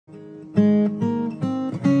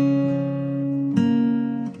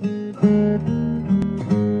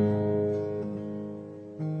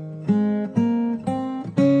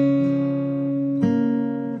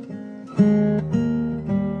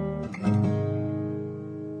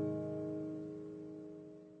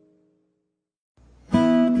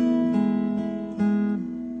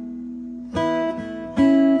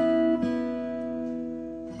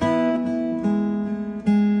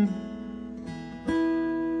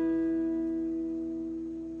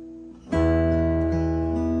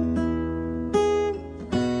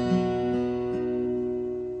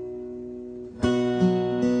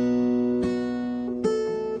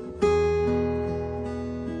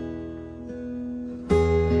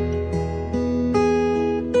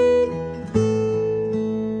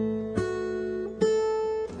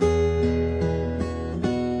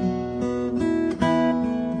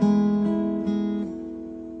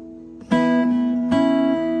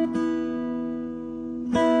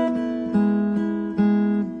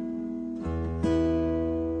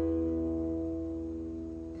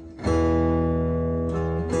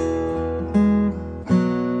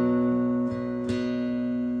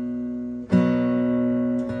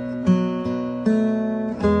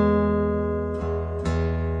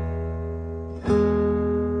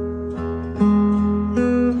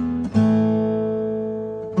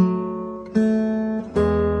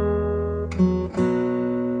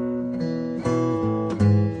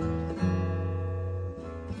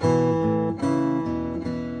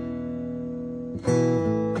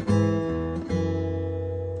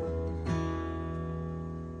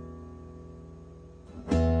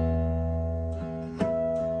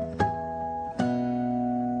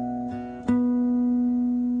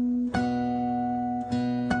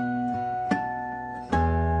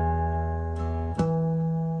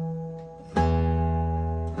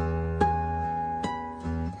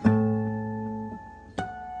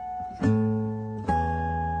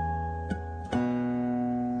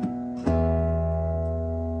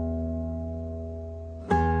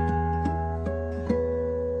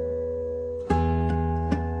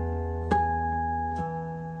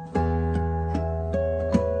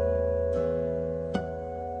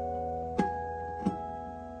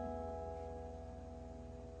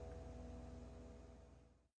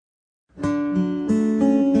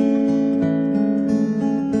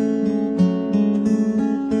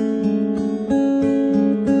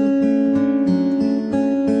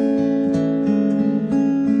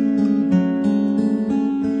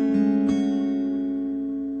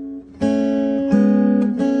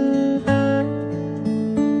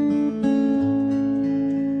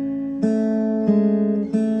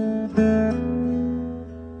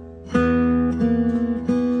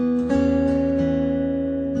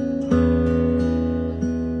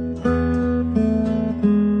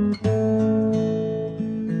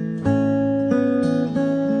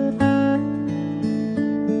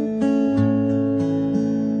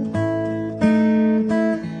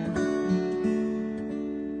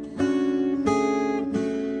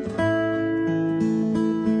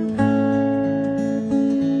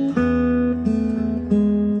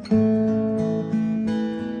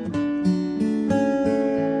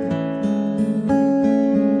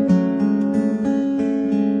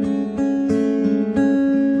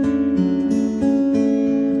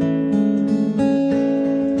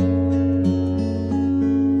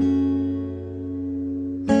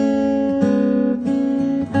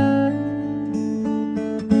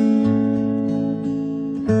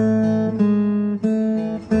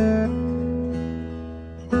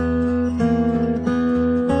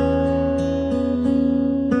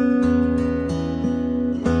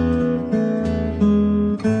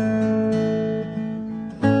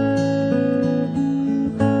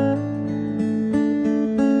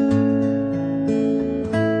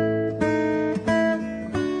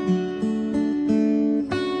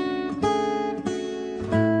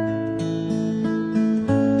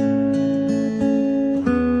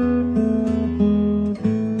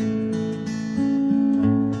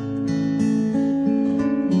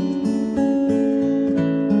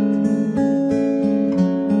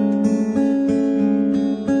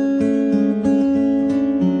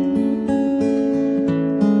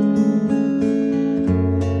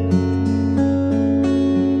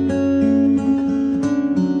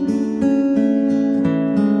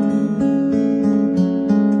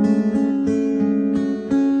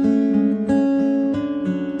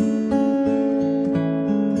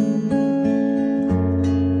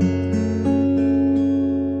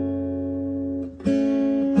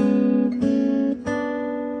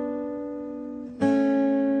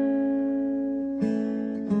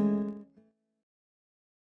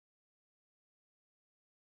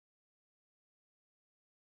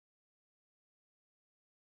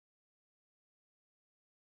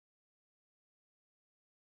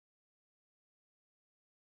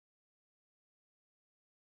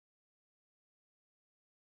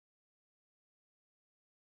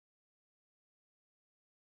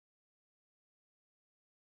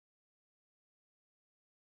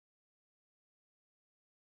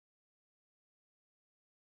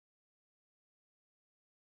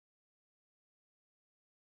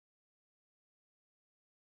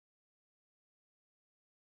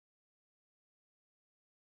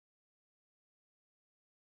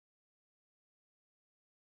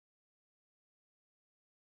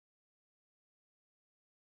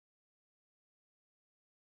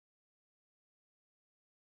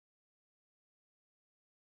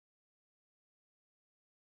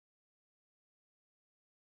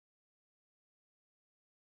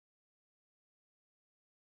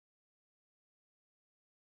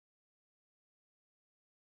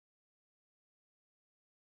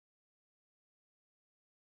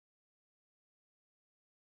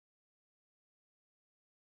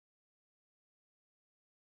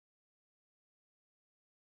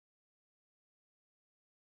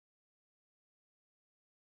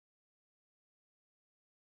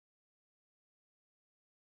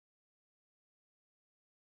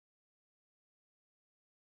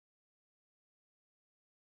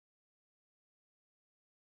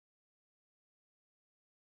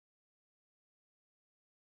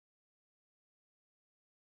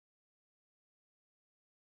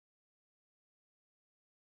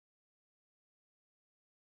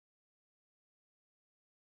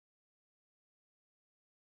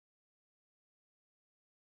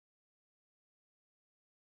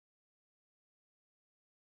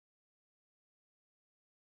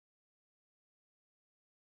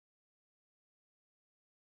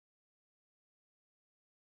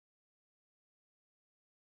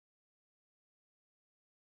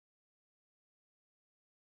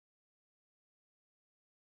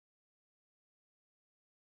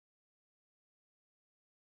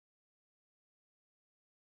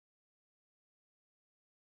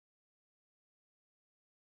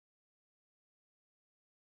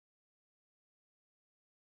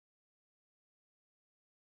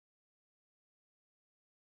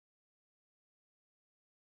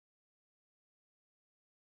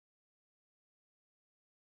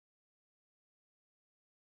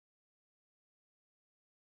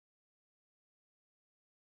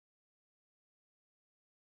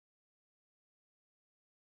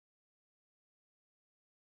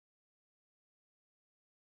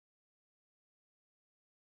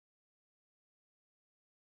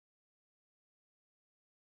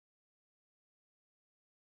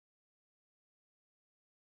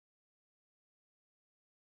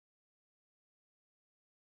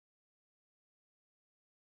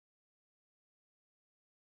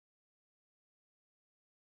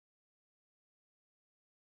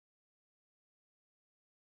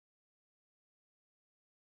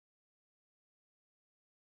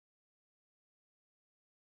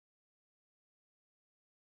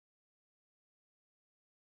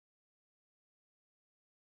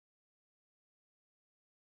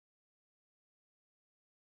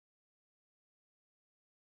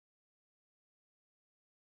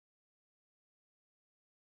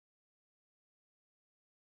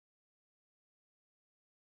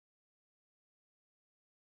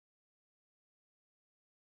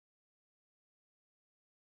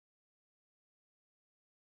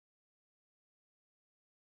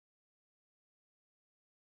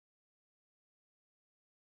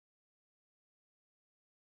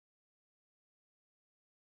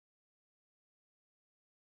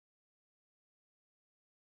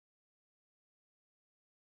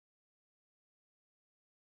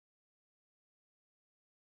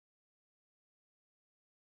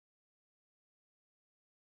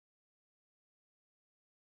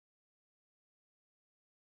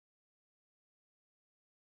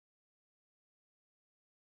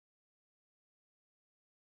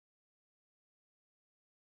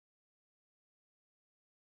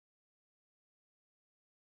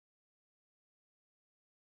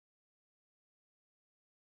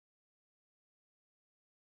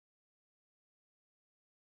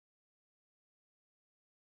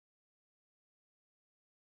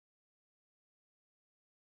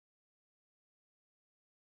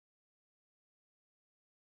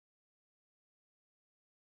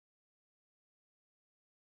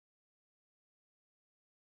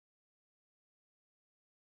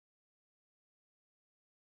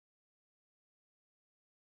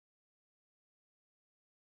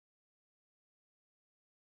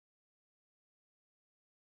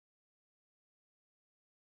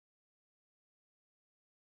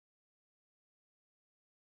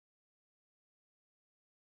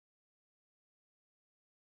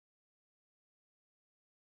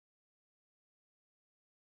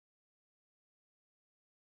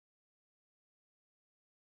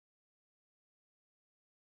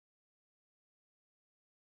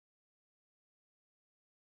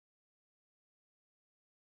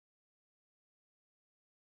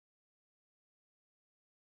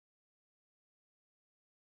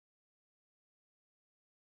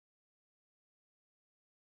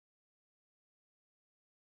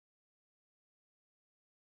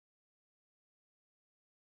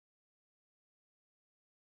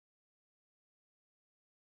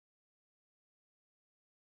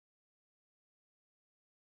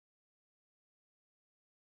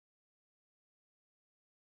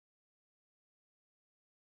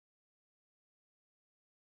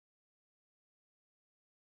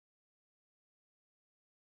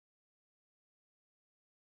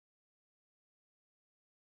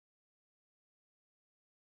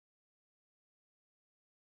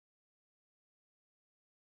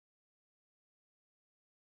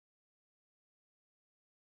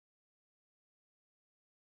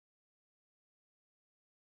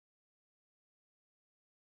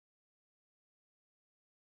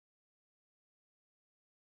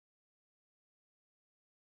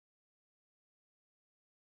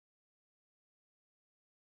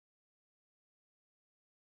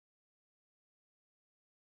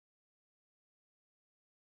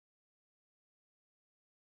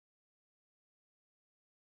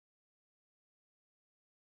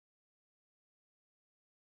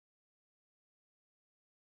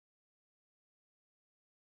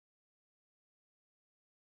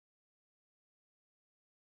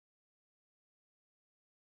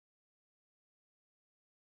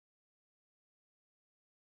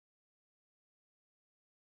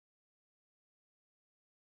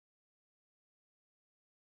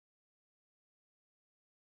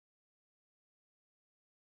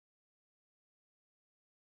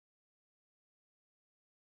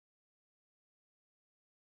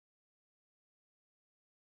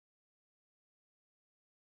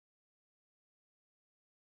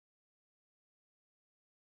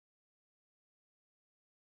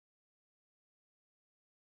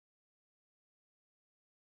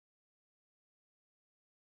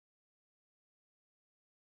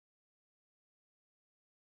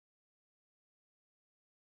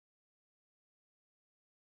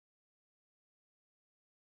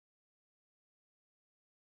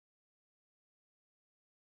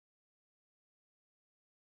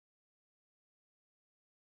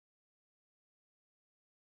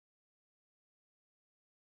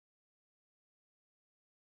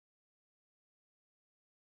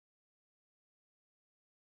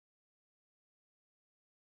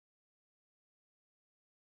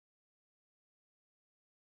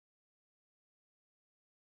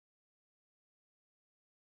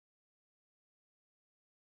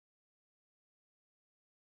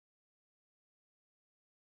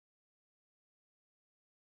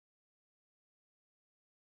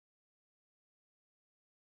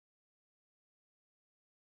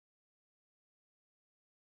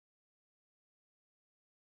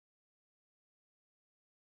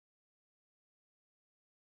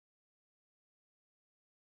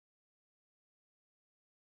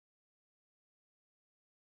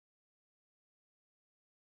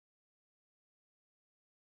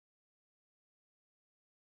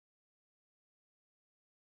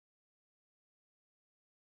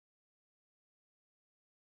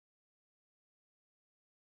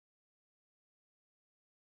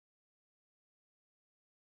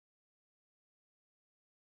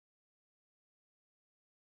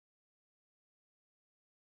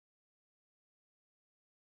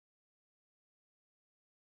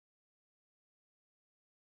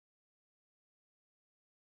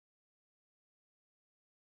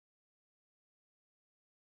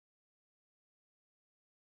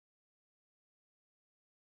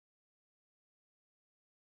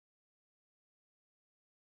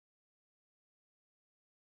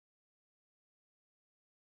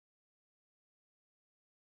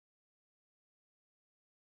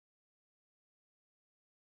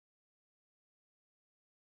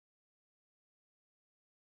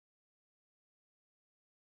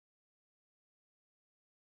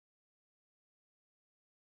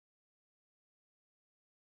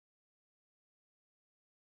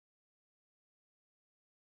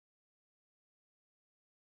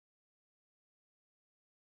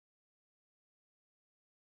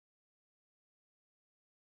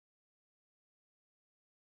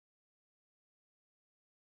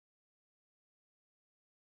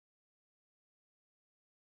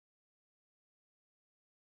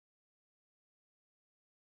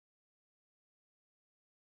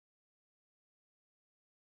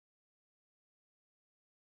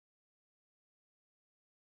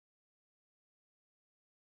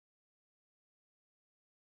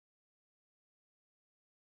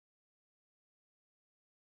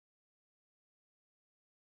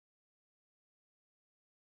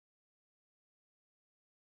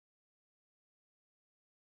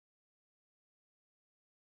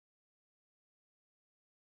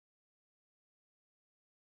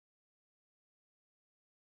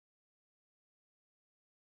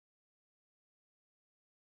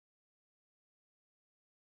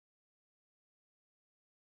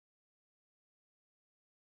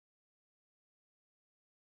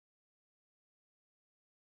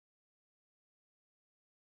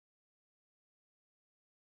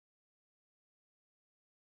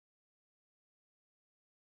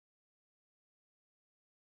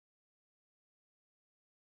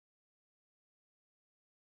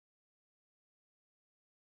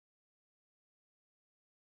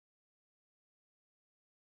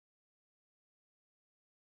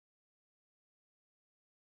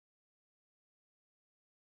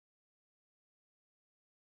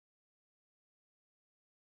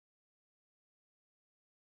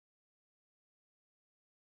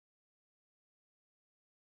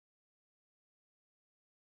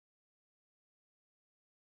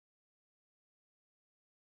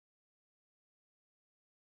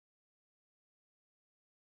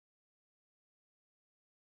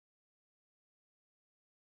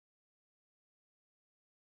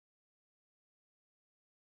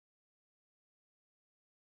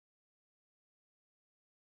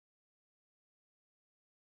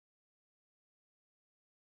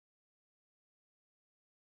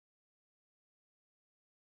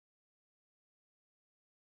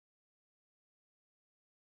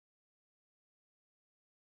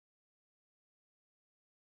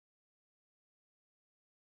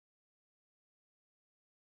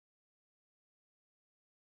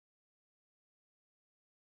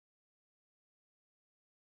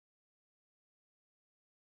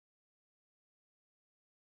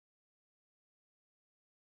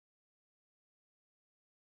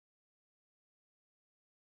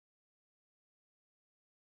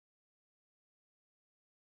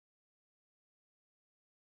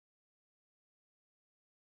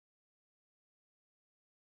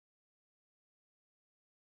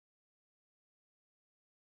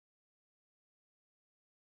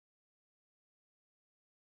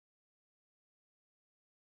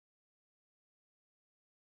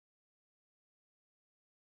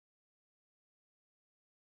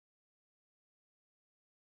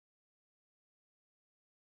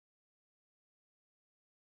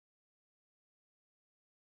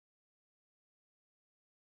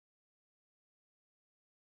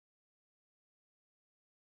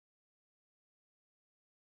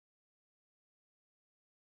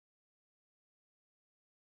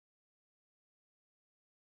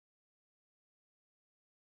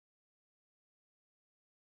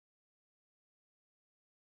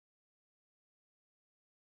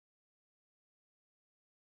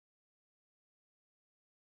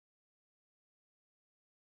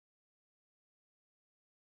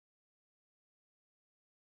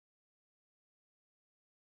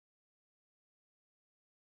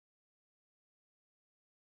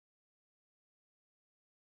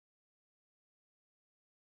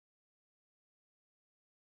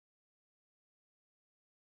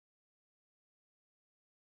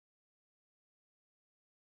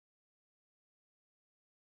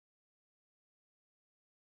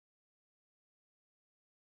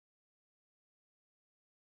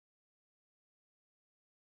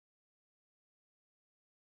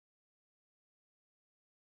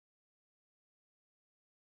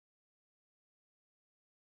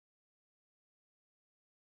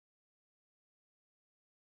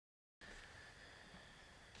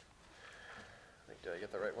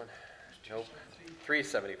get the right one? Nope.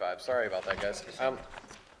 375. Sorry about that, guys. 357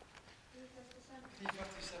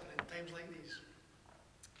 in times like these.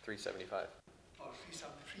 375. Oh,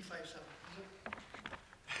 357.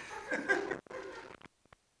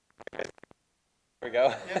 Here we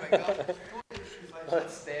go. Yeah, my God. 357.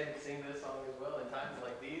 Let's stand and sing this song as well in times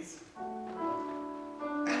like these.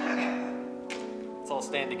 Let's all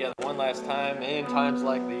stand together one last time in times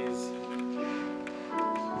like these.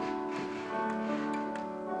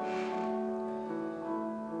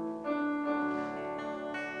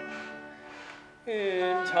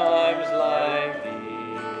 In times like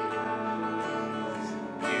these,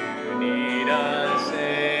 you need a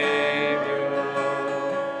Savior.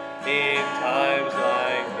 In times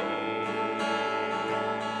like these,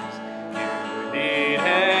 you need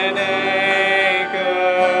an anchor.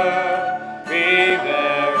 Be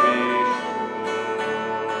very sure.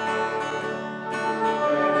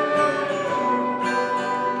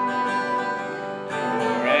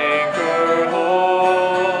 Your anchor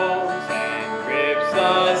holds and grips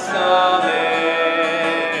the solid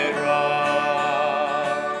rock.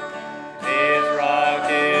 His rock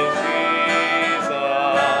is Jesus.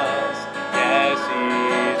 Yes,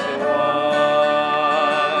 He's the one.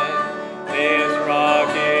 His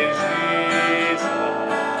rock is Jesus,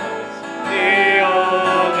 the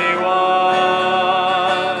only one.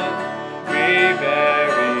 Be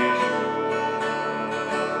very sure.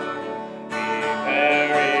 Be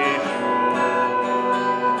very sure.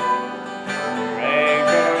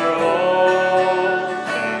 Anchor holds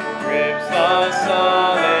and grips the solid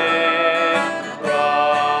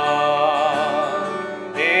rock.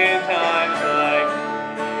 In times like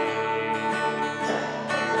these,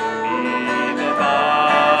 read the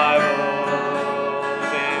Bibles.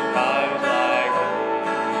 In times like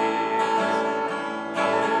these,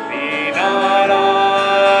 be not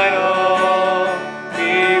idle.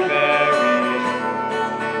 Be very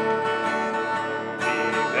sure. Be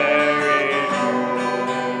very sure.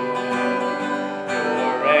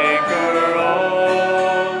 Your anchor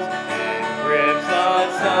holds and grips the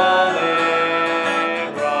solid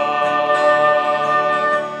rock.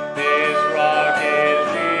 This rock is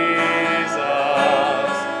Jesus.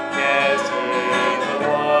 Yes, He's the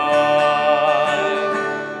one.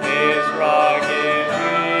 This rock is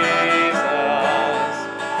Jesus,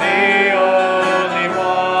 the only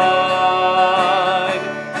one.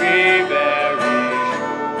 Be very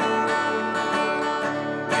sure.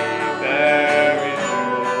 Be very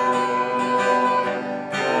sure.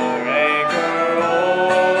 Your anchor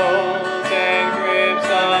holds and grips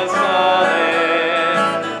the solid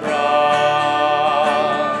rock.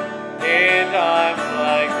 In times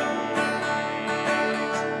like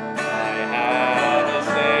these, I have a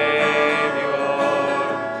Savior.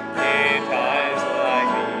 In times like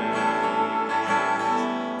these,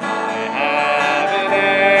 I have an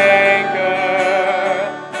anchor.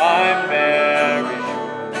 I'm very sure.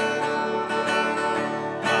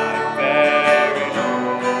 I'm very sure.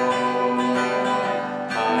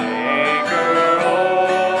 My anchor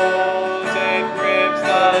holds and grips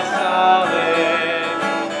the solid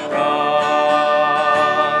rock.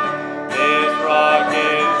 This rock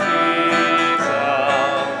is Jesus.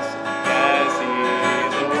 Yes,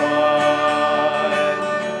 He's the one.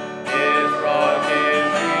 His rock is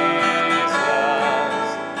Jesus,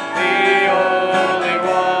 the only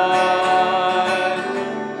one.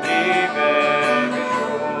 Be very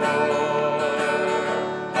sure.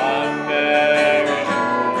 I'm very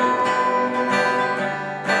sure.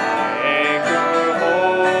 My anchor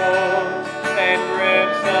holds and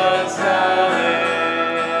grips the solid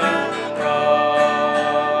rock.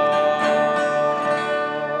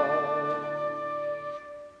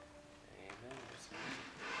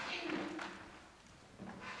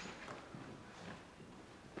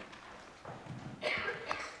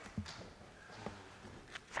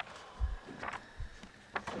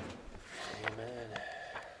 Amen.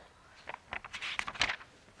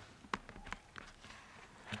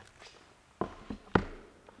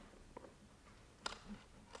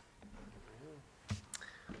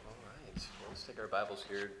 All right, well, let's take our Bibles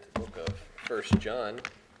here to the book of 1 John.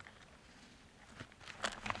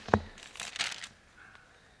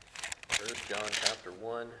 1 John chapter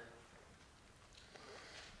 1.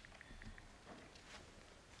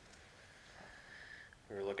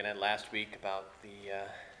 We were looking at last week about the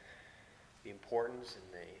importance and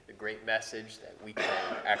the great message that we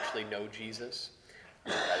can actually know Jesus.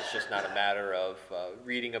 That it's just not a matter of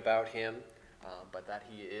reading about Him, but that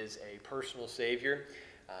He is a personal Savior,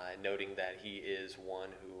 noting that He is one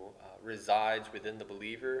who resides within the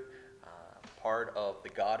believer, part of the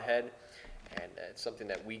Godhead, and it's something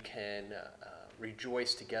that we can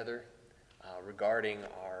rejoice together regarding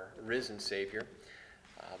our risen Savior.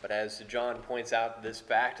 But as John points out, this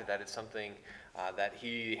fact that it's something that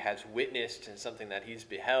he has witnessed and something that he's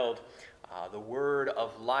beheld, the word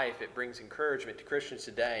of life, it brings encouragement to Christians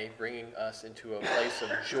today, bringing us into a place of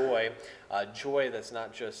joy, joy that's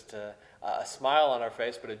not just a smile on our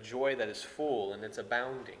face, but a joy that is full and it's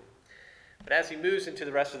abounding. But as he moves into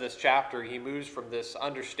the rest of this chapter, he moves from this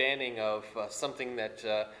understanding of something that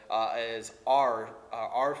is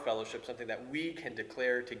our fellowship, something that we can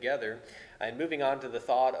declare together, and moving on to the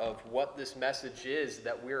thought of what this message is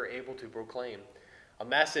that we're able to proclaim. A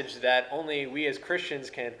message that only we as Christians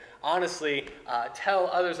can honestly tell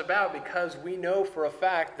others about, because we know for a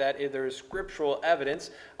fact that there is scriptural evidence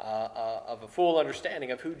of a full understanding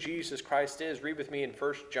of who Jesus Christ is. Read with me in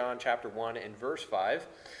 1 John chapter 1 and verse 5.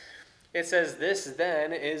 It says, "This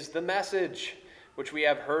then is the message which we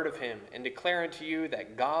have heard of him, and declare unto you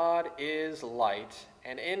that God is light,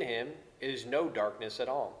 and in him is no darkness at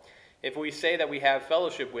all. If we say that we have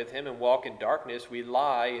fellowship with him and walk in darkness, we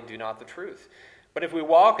lie and do not the truth. But if we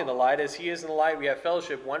walk in the light as he is in the light, we have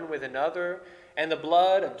fellowship one with another, and the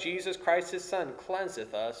blood of Jesus Christ his Son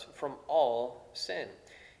cleanseth us from all sin.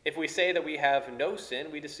 If we say that we have no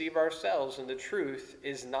sin, we deceive ourselves, and the truth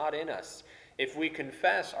is not in us. If we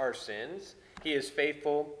confess our sins, he is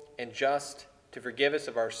faithful and just to forgive us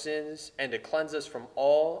of our sins and to cleanse us from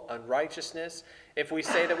all unrighteousness. If we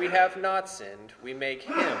say that we have not sinned, we make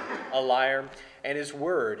him a liar, and his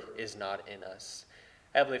word is not in us."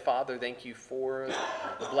 Heavenly Father, thank you for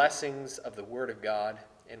the blessings of the Word of God,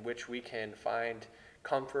 in which we can find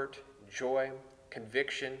comfort, joy,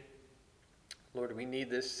 conviction. Lord, we need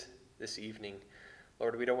this evening.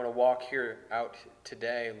 Lord, we don't want to walk here out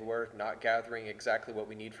today, Lord, not gathering exactly what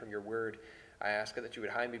we need from your word. I ask that you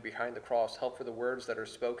would hide me behind the cross, help for the words that are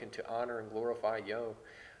spoken to honor and glorify you.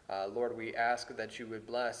 Lord, we ask that you would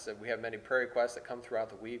bless. We have many prayer requests that come throughout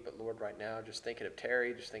the week, but Lord, right now, just thinking of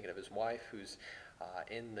Terry, just thinking of his wife who's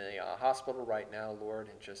in the hospital right now, Lord,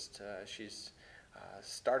 and just she's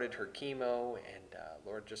started her chemo, and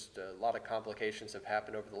Lord, just a lot of complications have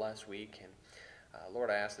happened over the last week, and Lord,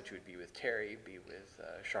 I ask that you would be with Terry, be with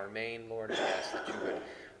Charmaine, Lord. I ask that you would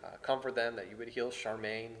comfort them, that you would heal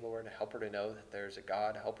Charmaine, Lord. Help her to know that there's a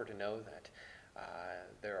God. Help her to know that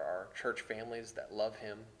there are church families that love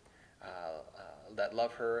him, that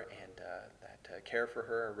love her, and that care for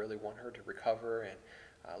her and really want her to recover. And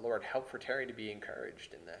Lord, help for Terry to be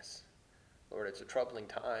encouraged in this. Lord, it's a troubling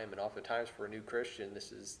time, and oftentimes for a new Christian,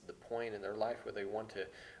 this is the point in their life where they want to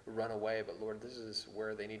run away. But Lord, this is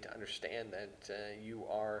where they need to understand that you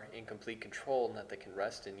are in complete control and that they can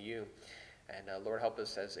rest in you. And Lord, help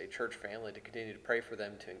us as a church family to continue to pray for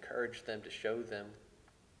them, to encourage them, to show them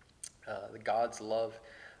the God's love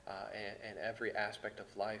in every aspect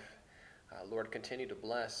of life. Lord, continue to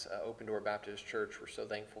bless Open Door Baptist Church. We're so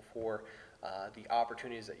thankful for the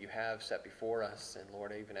opportunities that you have set before us. And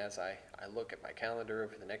Lord, even as I look at my calendar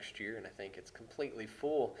over the next year and I think it's completely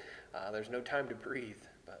full, there's no time to breathe.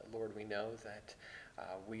 But Lord, we know that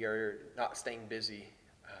we are not staying busy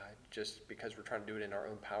just because we're trying to do it in our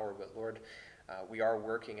own power. But Lord, we are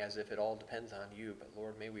working as if it all depends on you. But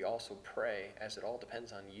Lord, may we also pray as it all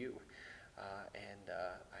depends on you. And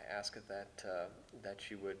I ask that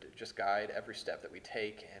you would just guide every step that we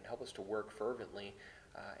take and help us to work fervently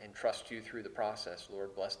and trust you through the process.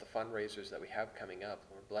 Lord, bless the fundraisers that we have coming up.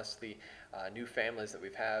 Lord, bless the new families that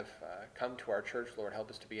we've come to our church. Lord, help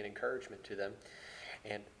us to be an encouragement to them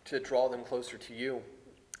and to draw them closer to you.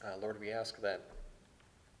 Lord, we ask that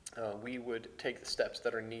we would take the steps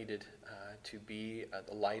that are needed to be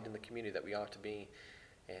the light in the community that we ought to be.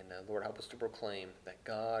 And Lord, help us to proclaim that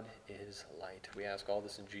God is light. We ask all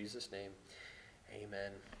this in Jesus' name.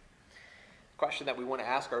 Amen. The question that we want to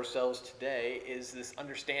ask ourselves today is this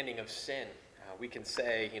understanding of sin. We can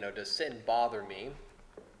say, does sin bother me?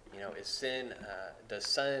 Does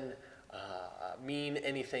sin mean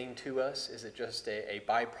anything to us? Is it just a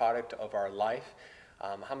byproduct of our life?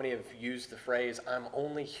 How many have used the phrase, I'm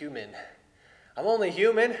only human? I'm only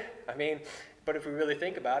human. But if we really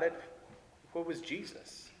think about it, what was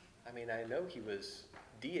Jesus? I know he was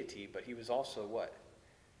deity, but he was also what?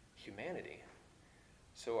 Humanity.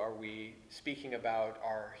 So are we speaking about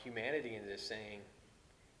our humanity in this saying,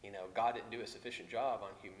 God didn't do a sufficient job on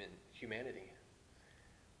humanity?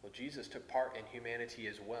 Well, Jesus took part in humanity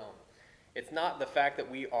as well. It's not the fact that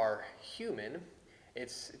we are human,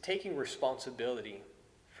 it's taking responsibility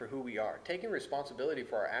for who we are, taking responsibility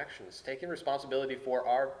for our actions, taking responsibility for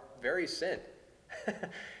our very sin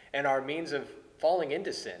and our means of falling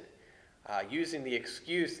into sin. Using the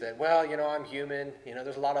excuse that, I'm human,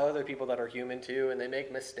 there's a lot of other people that are human too, and they make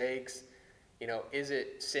mistakes. Is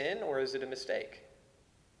it sin or is it a mistake?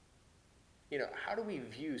 How do we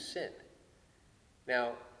view sin?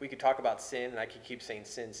 Now, we could talk about sin, and I could keep saying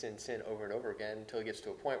sin, sin, sin over and over again until it gets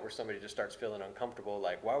to a point where somebody just starts feeling uncomfortable,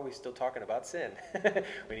 like, why are we still talking about sin?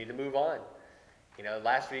 We need to move on.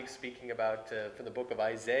 Last week, speaking about from the book of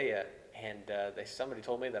Isaiah, and somebody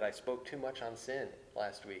told me that I spoke too much on sin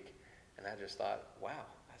last week. And I just thought, wow.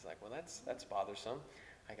 I was like, well, that's bothersome.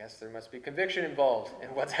 I guess there must be conviction involved in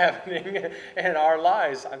what's happening in our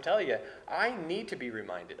lives. I'm telling you, I need to be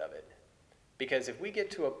reminded of it. Because if we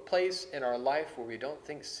get to a place in our life where we don't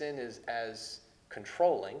think sin is as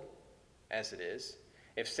controlling as it is,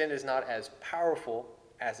 if sin is not as powerful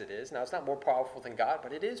as it is, now it's not more powerful than God,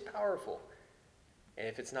 but it is powerful. And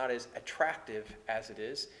if it's not as attractive as it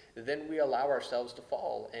is, then we allow ourselves to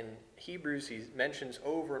fall. In Hebrews, he mentions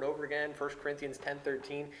over and over again, 1 Corinthians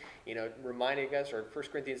 10:13, reminding us, or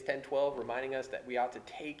 1 Corinthians 10:12, reminding us that we ought to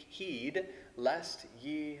take heed lest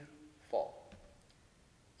ye fall.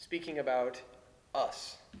 Speaking about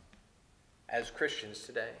us as Christians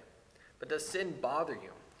today. But does sin bother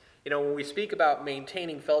you? When we speak about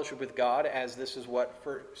maintaining fellowship with God, as this is what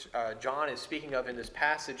John is speaking of in this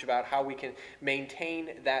passage about how we can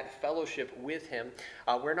maintain that fellowship with him,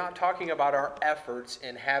 we're not talking about our efforts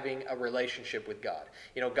in having a relationship with God.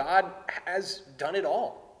 God has done it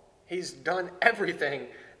all. He's done everything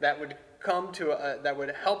that would that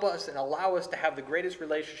would help us and allow us to have the greatest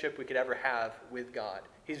relationship we could ever have with God.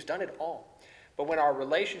 He's done it all. But when our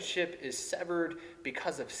relationship is severed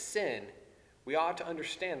because of sin, we ought to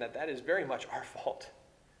understand that that is very much our fault.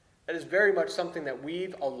 That is very much something that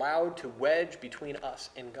we've allowed to wedge between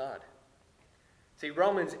us and God. See,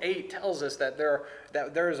 Romans 8 tells us that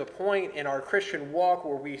there is a point in our Christian walk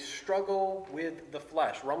where we struggle with the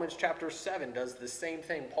flesh. Romans chapter 7 does the same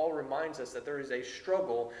thing. Paul reminds us that there is a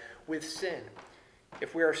struggle with sin.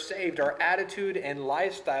 If we are saved, our attitude and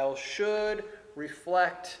lifestyle should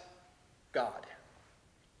reflect God.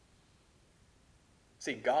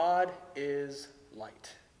 See, God is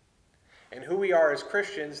light. And who we are as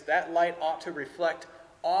Christians, that light ought to reflect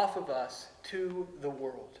off of us to the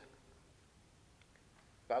world.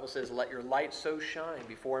 The Bible says, let your light so shine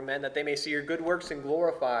before men that they may see your good works and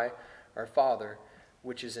glorify our Father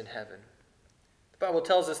which is in heaven. The Bible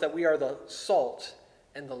tells us that we are the salt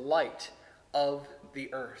and the light of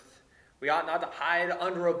the earth. We ought not to hide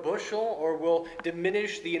under a bushel or will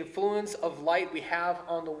diminish the influence of light we have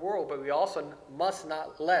on the world, but we also must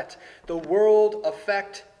not let the world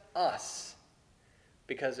affect us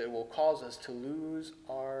because it will cause us to lose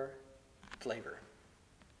our flavor.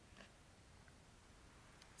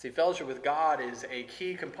 See, fellowship with God is a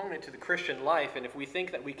key component to the Christian life, and if we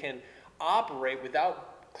think that we can operate without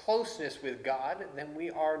closeness with God, then we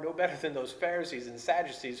are no better than those Pharisees and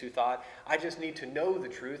Sadducees who thought, I just need to know the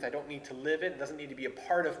truth, I don't need to live it, it doesn't need to be a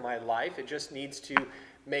part of my life, it just needs to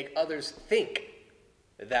make others think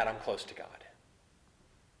that I'm close to God.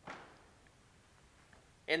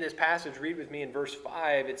 In this passage, read with me in verse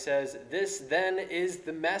 5, it says, this then is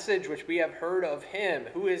the message which we have heard of him.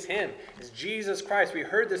 Who is him? It's Jesus Christ. We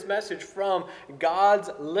heard this message from God's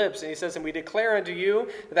lips. And he says, and we declare unto you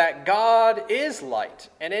that God is light,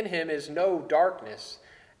 and in him is no darkness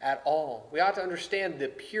at all. We ought to understand the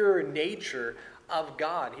pure nature of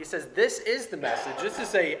God. He says this is the message. This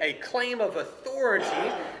is a claim of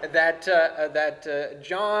authority that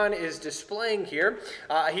John is displaying here.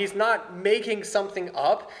 He's not making something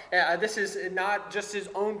up. This is not just his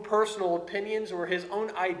own personal opinions or his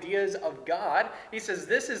own ideas of God. He says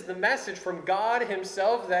this is the message from God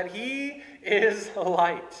himself, that he is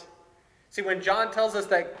light. See, when John tells us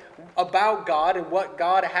that about God and what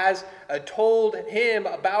God has told him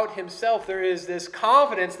about himself, there is this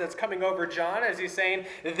confidence that's coming over John as he's saying,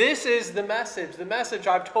 this is the message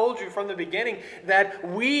I've told you from the beginning, that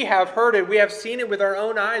we have heard it, we have seen it with our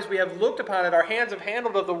own eyes, we have looked upon it, our hands have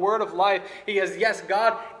handled of the word of life. He says, yes,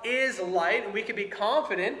 God is light, and we can be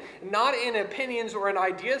confident, not in opinions or in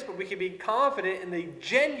ideas, but we can be confident in the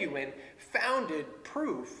genuine, founded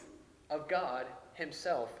proof of God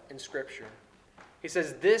himself in Scripture. He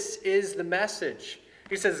says, this is the message.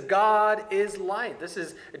 He says, God is light. This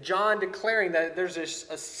is John declaring that there's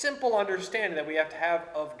a simple understanding that we have to have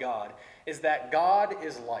of God, is that God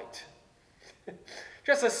is light.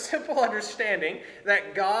 Just a simple understanding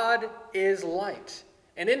that God is light,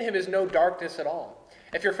 and in him is no darkness at all.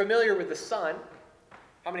 If you're familiar with the sun,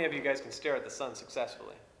 how many of you guys can stare at the sun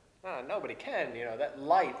successfully? Nobody can. That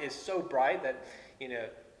light is so bright that,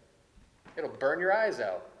 it'll burn your eyes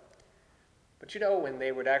out. But when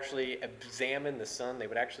they would actually examine the sun, they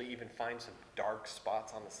would actually even find some dark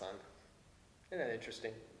spots on the sun. Isn't that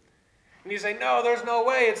interesting? And you say, no, there's no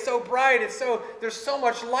way. It's so bright. There's so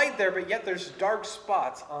much light there, but yet there's dark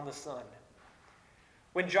spots on the sun.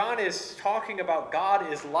 When John is talking about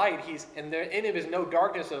God is light, in him is no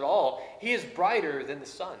darkness at all, he is brighter than the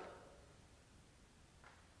sun,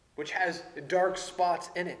 which has dark spots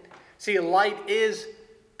in it. See, light is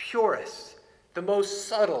purest, the most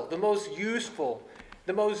subtle, the most useful,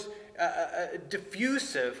 the most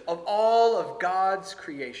diffusive of all of God's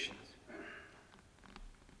creations.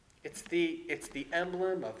 It's the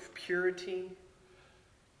emblem of purity,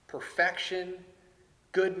 perfection,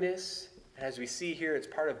 goodness, and as we see here, it's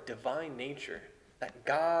part of divine nature, that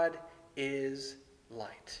God is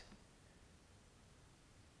light.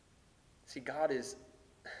 See, God is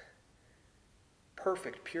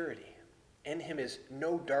perfect purity. In him is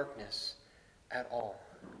no darkness at all.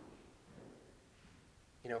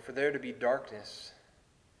 For there to be darkness,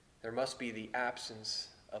 there must be the absence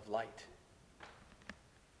of light.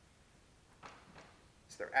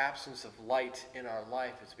 It's the absence of light in our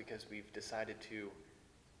life is because we've decided to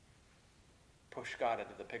push God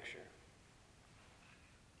into the picture.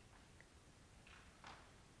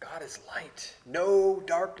 God is light, no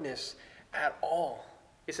darkness at all.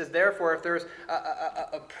 He says, therefore, if there's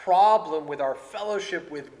a problem with our fellowship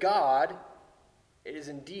with God, it is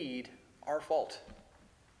indeed our fault.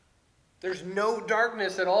 There's no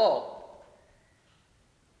darkness at all.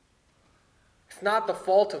 It's not the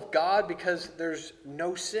fault of God because there's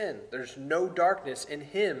no sin. There's no darkness in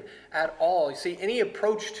him at all. You see, any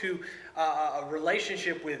approach to a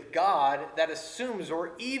relationship with God that assumes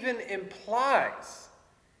or even implies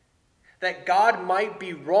that God might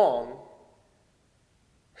be wrong,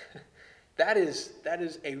 that is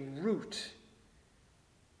a root,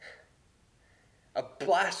 a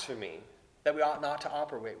blasphemy that we ought not to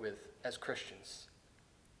operate with as Christians.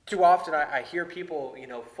 Too often I hear people,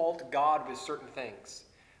 fault God with certain things.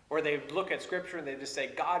 Or they look at Scripture and they just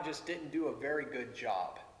say, God just didn't do a very good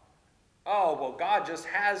job. Oh, well, God just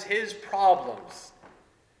has his problems.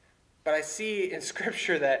 But I see in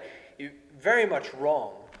Scripture that you're very much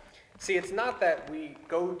wrong. See, it's not that we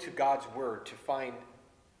go to God's Word to find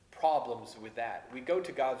problems with that. We go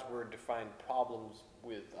to God's Word to find problems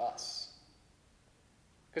with us.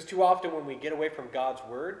 Because too often when we get away from God's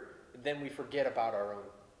Word, then we forget about our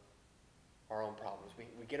own problems.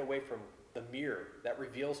 We get away from the mirror that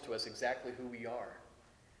reveals to us exactly who we are.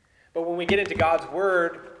 But when we get into God's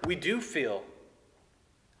Word, we do feel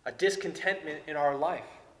a discontentment in our life.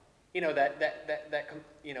 That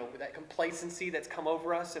complacency that's come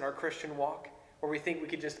over us in our Christian walk, where we think we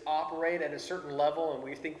could just operate at a certain level and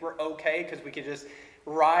we think we're okay because we could just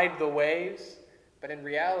ride the waves. But in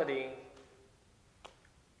reality,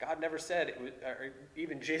 God never said, or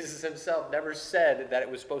even Jesus himself never said that it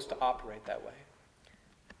was supposed to operate that way.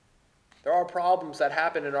 There are problems that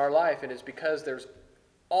happen in our life, and it's because there's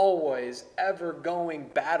always ever-going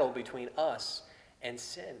battle between us and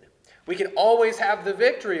sin. We can always have the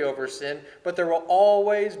victory over sin, but there will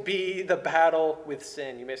always be the battle with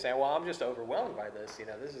sin. You may say, well, I'm just overwhelmed by this.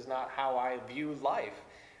 This is not how I view life.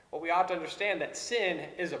 Well, we ought to understand that sin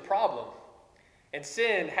is a problem. And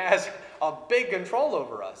sin has a big control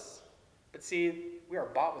over us. But see, we are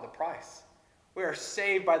bought with a price. We are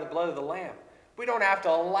saved by the blood of the Lamb. We don't have to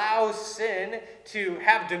allow sin to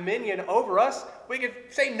have dominion over us. We can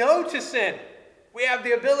say no to sin. We have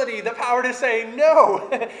the ability, the power to say no.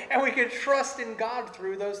 And we can trust in God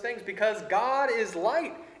through those things because God is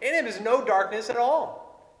light. In him is no darkness at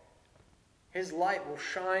all. His light will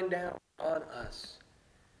shine down on us.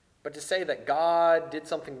 But to say that God did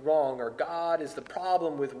something wrong or God is the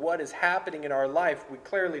problem with what is happening in our life, we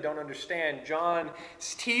clearly don't understand John's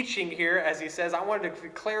teaching here as he says, I wanted to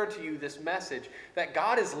declare to you this message that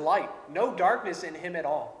God is light, no darkness in him at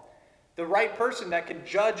all. The right person that can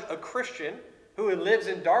judge a Christian who lives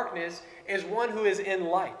in darkness is one who is in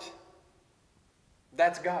light.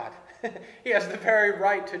 That's God. He has the very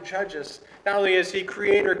right to judge us. Not only is he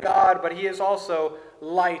creator God, but he is also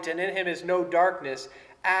light, and in him is no darkness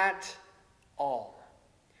at all.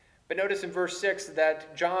 But notice in verse 6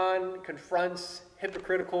 that John confronts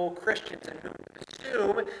hypocritical Christians and who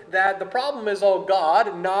assume that the problem is all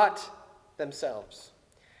God, not themselves.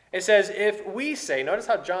 It says, if we say, notice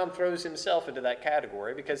how John throws himself into that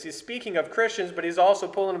category because he's speaking of Christians, but he's also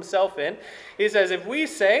pulling himself in. He says, if we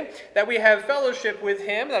say that we have fellowship with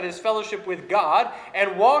him, that is fellowship with God,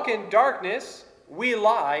 and walk in darkness, we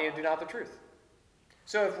lie and do not the truth.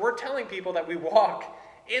 So if we're telling people that we walk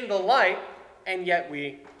in the light, and yet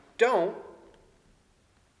we don't,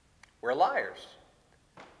 we're liars.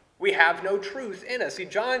 We have no truth in us. See,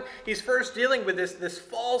 John, he's first dealing with this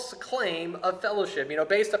false claim of fellowship,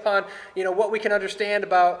 based upon, what we can understand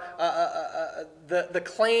about the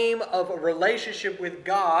claim of a relationship with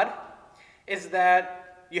God is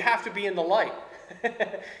that you have to be in the light.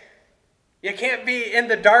 You can't be in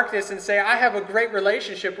the darkness and say, I have a great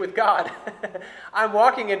relationship with God. I'm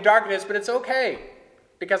walking in darkness, but it's okay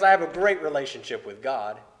because I have a great relationship with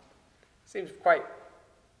God. Seems quite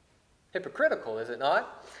hypocritical, is it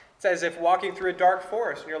not? It's as if walking through a dark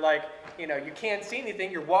forest and you're like, you can't see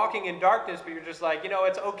anything. You're walking in darkness, but you're just like,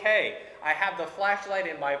 it's okay. I have the flashlight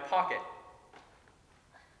in my pocket.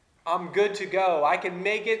 I'm good to go. I can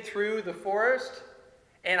make it through the forest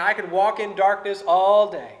and I can walk in darkness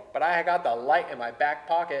all day. But I got the light in my back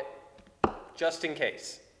pocket just in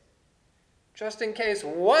case. Just in case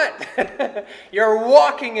what? You're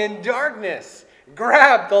walking in darkness.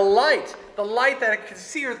 Grab the light that can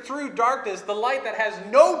see through darkness, the light that has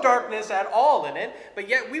no darkness at all in it, but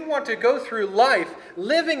yet we want to go through life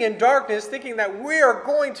living in darkness, thinking that we are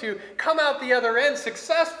going to come out the other end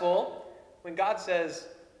successful, when God says,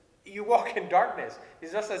 you walk in darkness.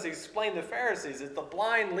 It's just as he explained to the Pharisees, it's the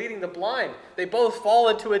blind leading the blind. They both fall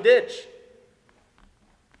into a ditch.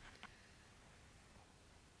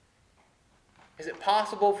 Is it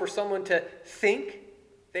possible for someone to think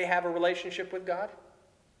they have a relationship with God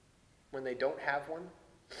when they don't have one?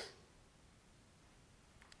 It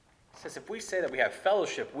says if we say that we have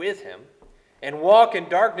fellowship with him and walk in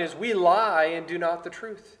darkness, we lie and do not the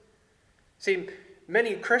truth. See,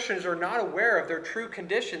 many Christians are not aware of their true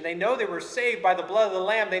condition. They know they were saved by the blood of the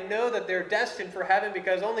Lamb. They know that they're destined for heaven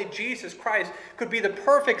because only Jesus Christ could be the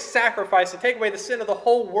perfect sacrifice to take away the sin of the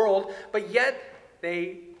whole world, but yet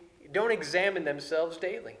they don't examine themselves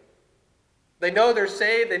daily. They know they're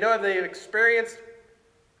saved. They know they've experienced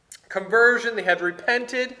conversion. They have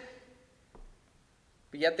repented.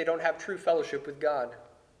 But yet they don't have true fellowship with God.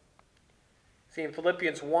 See, in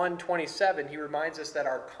Philippians 1:27, he reminds us that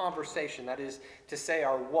our conversation, that is to say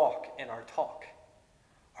our walk and our talk,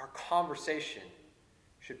 our conversation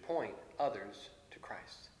should point others to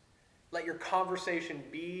Christ. Let your conversation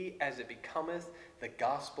be as it becometh the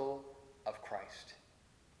gospel of Christ.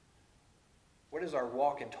 What is our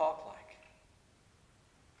walk and talk like?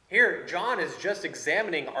 Here, John is just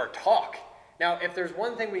examining our talk. Now, if there's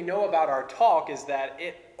one thing we know about our talk is that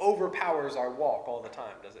it overpowers our walk all the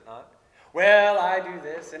time, does it not? Well, I do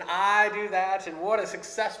this and I do that, and what a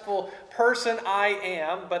successful person I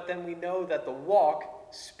am. But then we know that the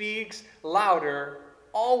walk speaks louder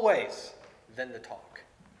always than the talk.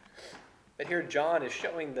 But here John is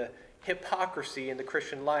showing the hypocrisy in the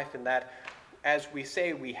Christian life in that as we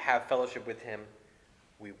say we have fellowship with him,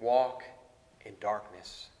 we walk in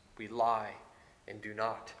darkness. We lie and do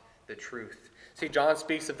not the truth. See, John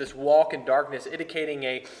speaks of this walk in darkness, indicating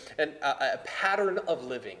a pattern of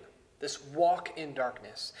living. This walk in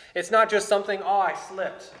darkness. It's not just something, I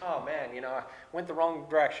slipped. Oh man, I went the wrong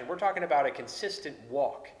direction. We're talking about a consistent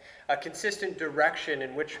walk, a consistent direction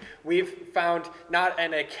in which we've found not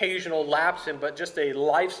an occasional lapse in, but just a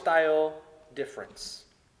lifestyle difference.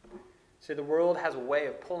 See, the world has a way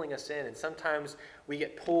of pulling us in, and sometimes we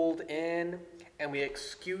get pulled in and we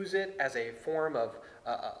excuse it as a form of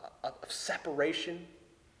separation.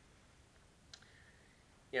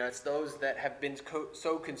 It's those that have been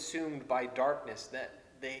so consumed by darkness that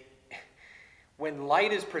when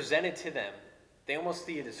light is presented to them, they almost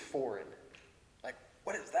see it as foreign. Like,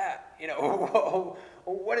 what is that?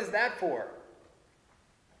 What is that for?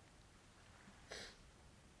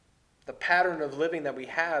 The pattern of living that we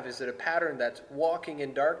have is a pattern that's walking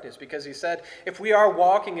in darkness, because he said, if we are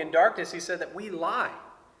walking in darkness, he said that we lie.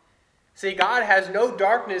 See, God has no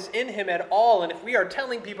darkness in him at all, and if we are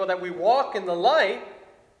telling people that we walk in the light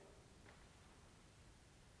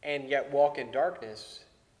and yet walk in darkness,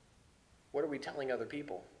 what are we telling other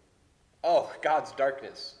people? Oh, God's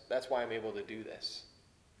darkness. That's why I'm able to do this.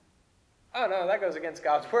 Oh no, that goes against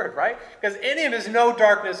God's word, right? Because in him is no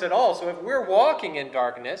darkness at all. So if we're walking in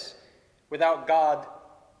darkness without God,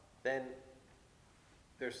 then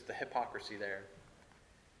there's the hypocrisy there.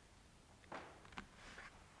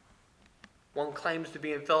 One claims to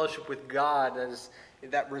be in fellowship with God as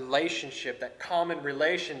that relationship, that common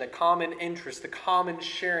relation, the common interest, the common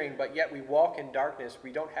sharing, but yet we walk in darkness.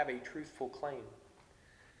 We don't have a truthful claim.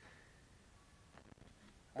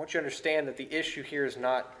 I want you to understand that the issue here is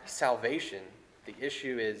not salvation. The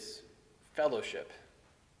issue is fellowship.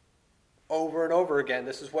 Over and over again,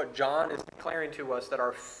 this is what John is declaring to us, that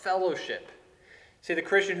our fellowship. See, the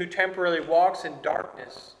Christian who temporarily walks in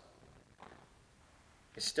darkness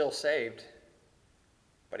is still saved,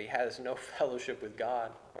 but he has no fellowship with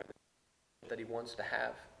God that he wants to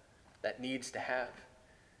have. that needs to have.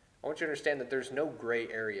 I want you to understand that there's no gray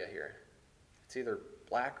area here. It's either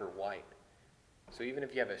black or white. So even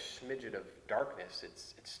if you have a smidget of darkness,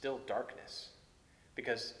 it's still darkness.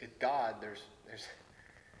 Because with God, there's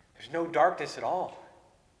no darkness at all.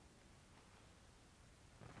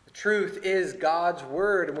 The truth is God's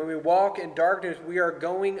word. And when we walk in darkness, we are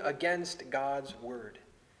going against God's word.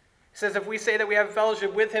 It says if we say that we have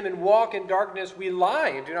fellowship with him and walk in darkness, we lie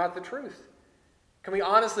and do not the truth. Can we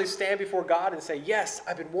honestly stand before God and say, yes,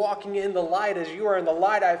 I've been walking in the light as you are in the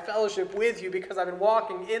light. I have fellowship with you because I've been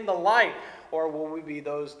walking in the light. Or will we be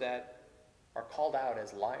those that are called out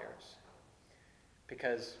as liars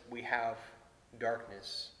because we have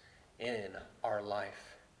darkness in our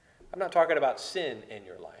life? I'm not talking about sin in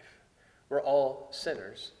your life. We're all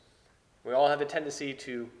sinners. We all have a tendency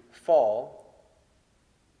to fall.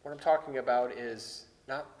 What I'm talking about is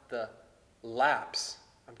not the lapse.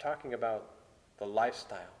 I'm talking about the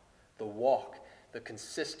lifestyle, the walk, the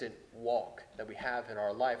consistent walk that we have in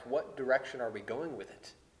our life. What direction are we going with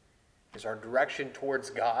it? Is our direction towards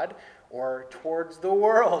God or towards the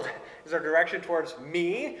world? Is our direction towards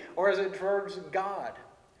me or is it towards God?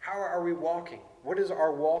 How are we walking? What is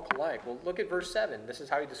our walk like? Well, look at verse 7. This is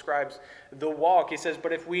how he describes the walk. He says,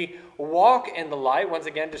 but if we walk in the light, once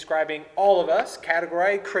again describing all of us,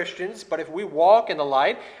 category Christians, but if we walk in the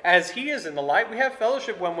light, as he is in the light, we have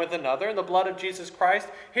fellowship one with another, and the blood of Jesus Christ,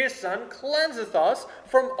 his Son, cleanseth us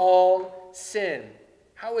from all sin.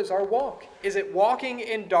 How is our walk? Is it walking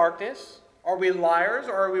in darkness? Are we liars,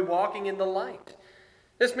 or are we walking in the light?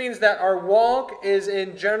 This means that our walk is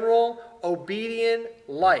in general obedient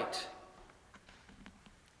light,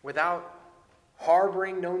 without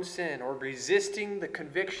harboring known sin or resisting the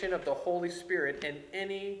conviction of the Holy Spirit in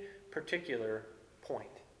any particular point.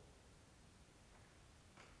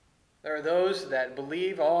 There are those that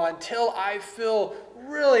believe, until I feel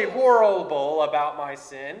really horrible about my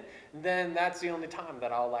sin, then that's the only time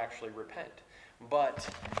that I'll actually repent. But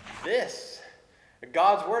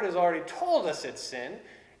God's Word has already told us it's sin,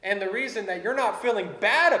 and the reason that you're not feeling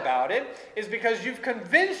bad about it is because you've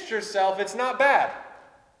convinced yourself it's not bad.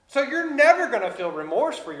 So you're never going to feel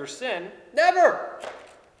remorse for your sin. Never.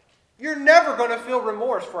 You're never going to feel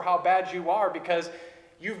remorse for how bad you are because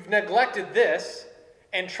you've neglected this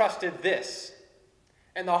and trusted this.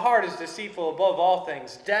 And the heart is deceitful above all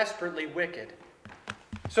things, desperately wicked.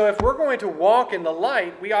 So if we're going to walk in the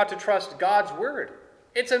light, we ought to trust God's word.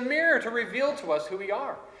 It's a mirror to reveal to us who we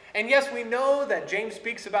are. And yes, we know that James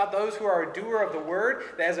speaks about those who are a doer of the word,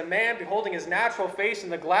 that as a man beholding his natural face in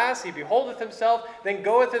the glass, he beholdeth himself, then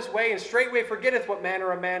goeth his way, and straightway forgetteth what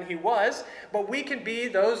manner of man he was. But we can be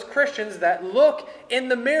those Christians that look in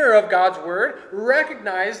the mirror of God's word,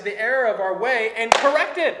 recognize the error of our way, and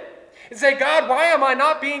correct it. And say, God, why am I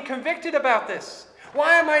not being convicted about this?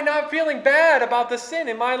 Why am I not feeling bad about the sin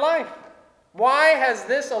in my life? Why has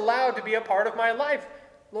this allowed to be a part of my life?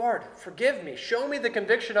 Lord, forgive me. Show me the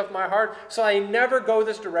conviction of my heart so I never go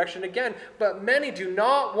this direction again. But many do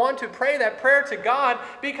not want to pray that prayer to God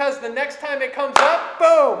because the next time it comes up,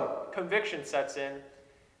 boom, conviction sets in.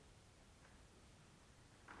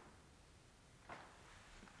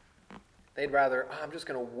 They'd rather, I'm just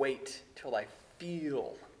going to wait till I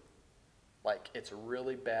feel like it's a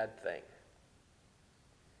really bad thing.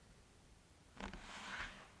 He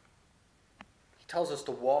tells us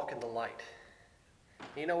to walk in the light.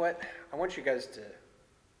 You know what? I want you guys to,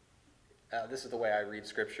 this is the way I read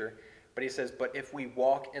Scripture, but he says, but if we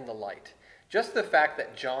walk in the light. Just the fact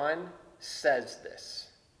that John says this,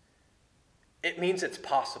 it means it's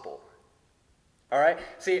possible. All right?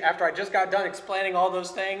 See, after I just got done explaining all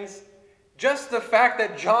those things, just the fact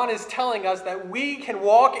that John is telling us that we can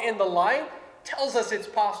walk in the light tells us it's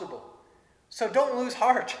possible. So don't lose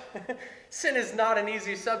heart. Sin is not an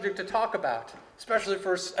easy subject to talk about, especially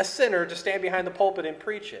for a sinner to stand behind the pulpit and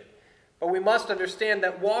preach it. But we must understand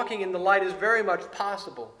that walking in the light is very much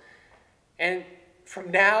possible. And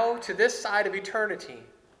from now to this side of eternity,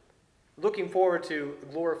 looking forward to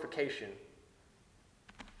glorification.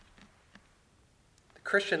 The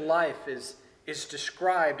Christian life is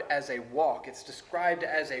described as a walk. It's described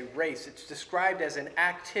as a race. It's described as an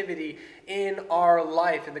activity in our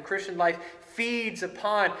life. And the Christian life feeds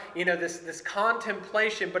upon, this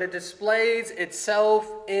contemplation, but it displays itself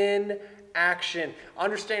in action.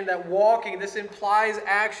 Understanding that walking, this implies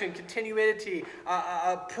action, continuity,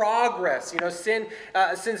 progress.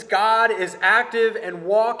 Since God is active and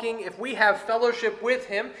walking, if we have fellowship with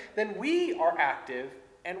Him, then we are active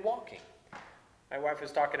and walking. My wife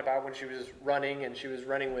was talking about when she was running, and she was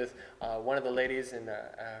running with one of the ladies in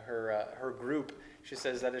her group. She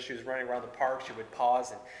says that as she was running around the park, she would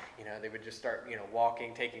pause and, they would just start,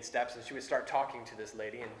 walking, taking steps, and she would start talking to this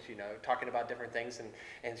lady and, talking about different things.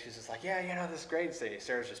 And she's just like, yeah, this is great. So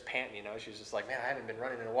Sarah's just panting, She's just like, man, I haven't been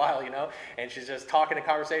running in a while, And she's just talking a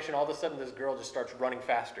conversation. All of a sudden, this girl just starts running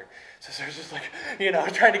faster. So Sarah's just like,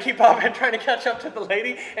 trying to keep up and trying to catch up to the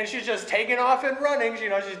lady. And she's just taking off and running.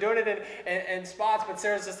 She's doing it in spots. But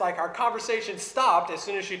Sarah's just like, our conversation stopped as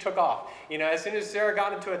soon as she took off. As soon as Sarah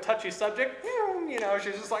got into a touchy subject,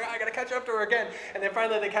 she's just like, I got to catch up to her again. And then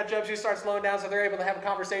finally they catch up. She starts slowing down so they're able to have a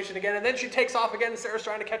conversation again. And then she takes off again and Sarah's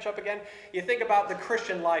trying to catch up again. You think about the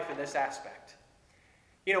Christian life in this aspect.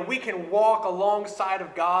 We can walk alongside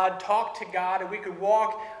of God, talk to God, and we could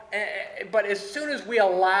walk. But as soon as we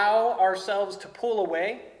allow ourselves to pull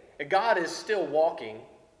away, God is still walking.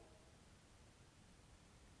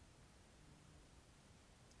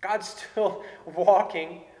 God's still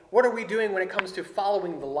walking. What are we doing when it comes to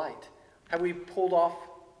following the light? Have we pulled off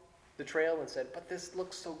the trail and said, but this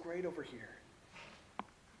looks so great over here?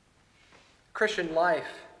 Christian life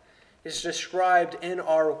is described in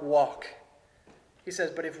our walk. He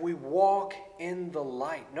says, but if we walk in the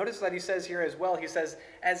light. Notice that he says here as well, he says,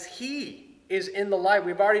 as he is in the light.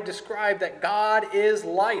 We've already described that God is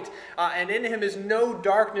light, and in him is no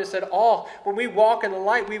darkness at all. When we walk in the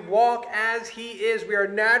light, we walk as he is. We are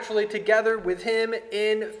naturally together with him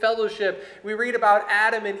in fellowship. We read about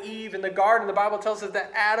Adam and Eve in the garden. The Bible tells us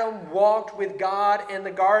that Adam walked with God in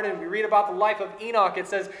the garden. We read about the life of Enoch. It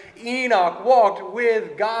says Enoch walked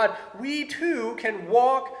with God. We too can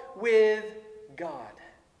walk with God.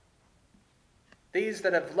 These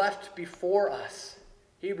that have left before us,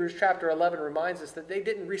 Hebrews chapter 11 reminds us that they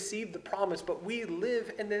didn't receive the promise, but we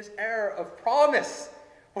live in this era of promise.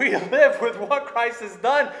 We live with what Christ has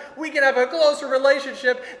done. We can have a closer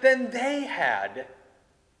relationship than they had.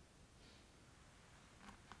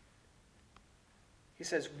 He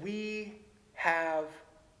says, we have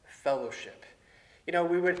fellowship.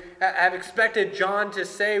 We would have expected John to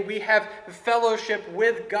say, we have fellowship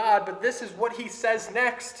with God, but this is what he says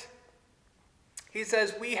next. He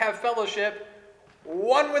says, we have fellowship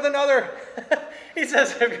one with another. He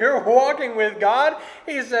says, if you're walking with God,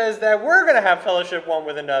 he says that we're going to have fellowship one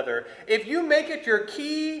with another. If you make it your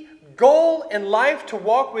key goal in life to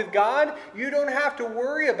walk with God, you don't have to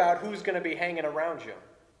worry about who's going to be hanging around you.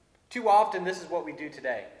 Too often, this is what we do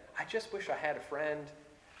today. I just wish I had a friend.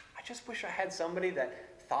 I just wish I had somebody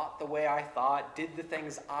that thought the way I thought, did the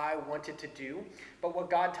things I wanted to do. But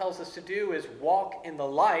what God tells us to do is walk in the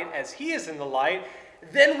light as he is in the light.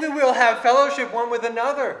 Then we will have fellowship one with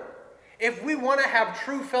another. If we want to have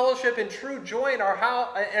true fellowship and true joy in our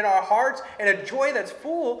hearts and a joy that's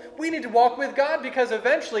full, we need to walk with God, because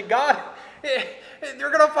eventually God,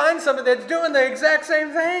 you're going to find somebody that's doing the exact same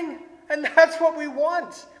thing. And that's what we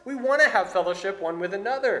want. We want to have fellowship one with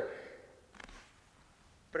another.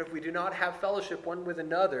 But if we do not have fellowship one with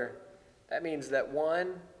another, that means that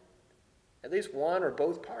at least one or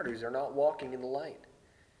both parties are not walking in the light.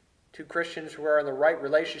 Two Christians who are in the right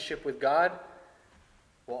relationship with God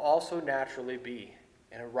will also naturally be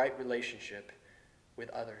in a right relationship with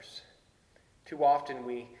others. Too often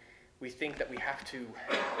we think that we have to,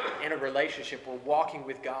 in a relationship, we're walking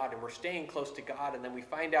with God and we're staying close to God, and then we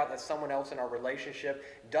find out that someone else in our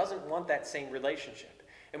relationship doesn't want that same relationship.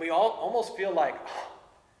 And we all almost feel like,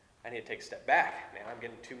 I need to take a step back. Man, I'm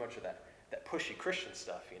getting too much of that pushy Christian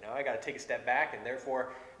stuff, I got to take a step back and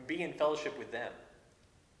therefore be in fellowship with them.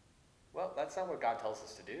 Well, that's not what God tells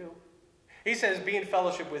us to do. He says be in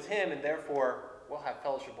fellowship with him, and therefore we'll have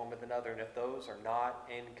fellowship one with another. And if those are not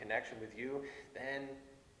in connection with you, then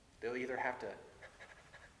they'll either have to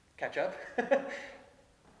catch up,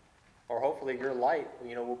 or hopefully your light,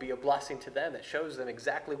 will be a blessing to them. It shows them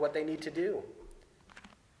exactly what they need to do.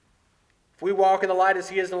 If we walk in the light as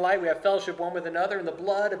he is in the light, we have fellowship one with another, and the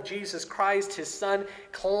blood of Jesus Christ, his Son,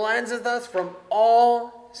 cleanses us from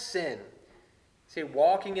all sin. See,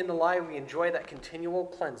 walking in the light, we enjoy that continual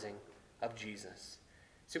cleansing of Jesus.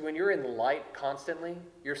 See, when you're in the light constantly,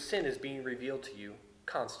 your sin is being revealed to you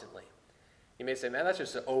constantly. You may say, man, that's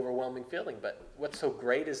just an overwhelming feeling. But what's so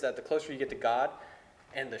great is that the closer you get to God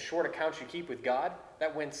and the short accounts you keep with God,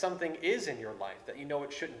 that when something is in your life that you know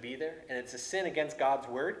it shouldn't be there, and it's a sin against God's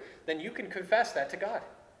word, then you can confess that to God.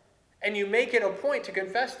 And you make it a point to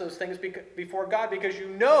confess those things before God, because you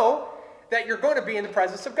know that you're going to be in the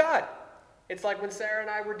presence of God. It's like when Sarah and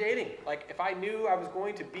I were dating. Like, if I knew I was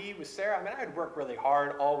going to be with Sarah, I'd work really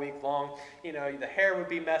hard all week long. The hair would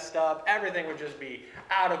be messed up. Everything would just be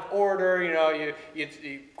out of order.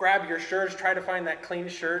 You grab your shirts, try to find that clean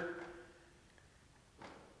shirt.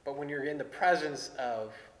 But when you're in the presence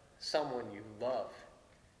of someone you love,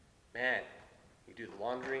 man, you do the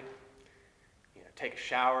laundry, you know, take a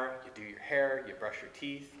shower, you do your hair, you brush your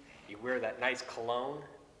teeth, you wear that nice cologne,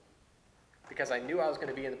 because I knew I was going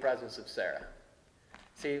to be in the presence of Sarah.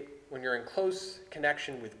 See, when you're in close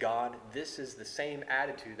connection with God, this is the same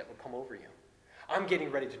attitude that will come over you. I'm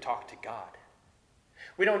getting ready to talk to God.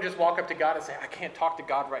 We don't just walk up to God and say, I can't talk to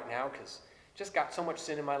God right now because I just got so much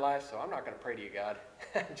sin in my life, so I'm not going to pray to you, God.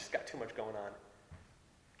 I just got too much going on.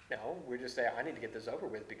 No, we just say, I need to get this over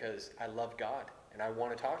with because I love God and I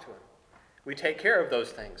want to talk to him. We take care of those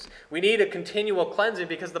things. We need a continual cleansing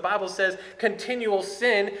because the Bible says continual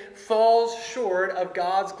sin falls short of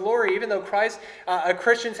God's glory. Even though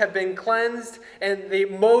Christians have been cleansed, and the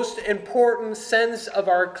most important sense of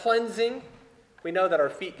our cleansing, we know that our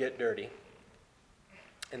feet get dirty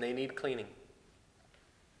and they need cleaning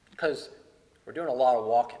because we're doing a lot of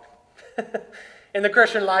walking. In the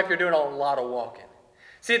Christian life, you're doing a lot of walking.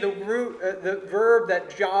 See, the verb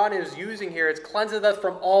that John is using here, it's cleanseth us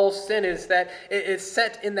from all sin, is that it's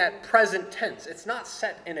set in that present tense. It's not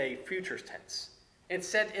set in a future tense. It's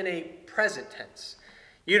set in a present tense.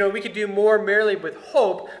 You know, we could do more merely with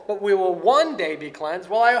hope, but we will one day be cleansed.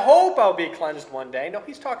 Well, I hope I'll be cleansed one day. No,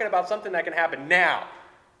 he's talking about something that can happen now.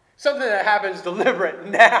 Something that happens deliberate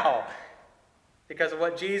now. Because of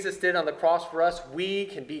what Jesus did on the cross for us, we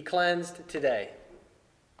can be cleansed today.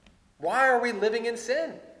 Why are we living in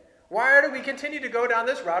sin? Why do we continue to go down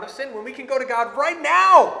this route of sin when we can go to God right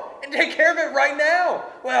now and take care of it right now?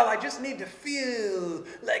 Well, I just need to feel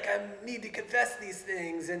like I need to confess these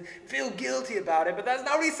things and feel guilty about it, but that's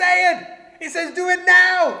not what he's saying. He says, do it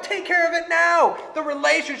now. Take care of it now. The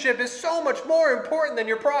relationship is so much more important than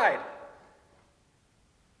your pride.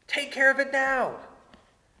 Take care of it now.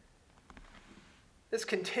 This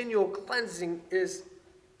continual cleansing is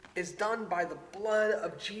done by the blood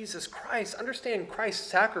of Jesus Christ. Understand Christ's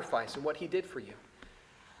sacrifice and what he did for you.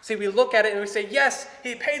 See, we look at it and we say, yes,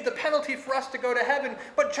 he paid the penalty for us to go to heaven,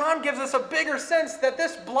 but John gives us a bigger sense that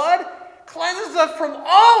this blood cleanses us from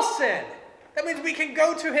all sin. That means we can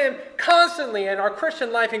go to him constantly in our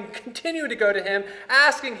Christian life and continue to go to him,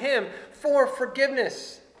 asking him for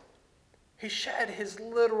forgiveness. He shed his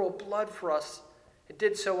literal blood for us. He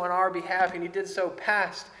did so on our behalf, and he did so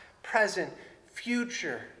past, present,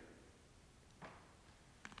 future.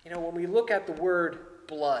 You know, when we look at the word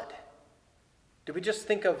blood, do we just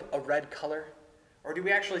think of a red color? Or do we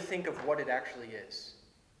actually think of what it actually is?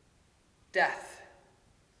 Death.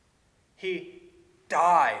 He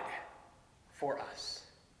died for us.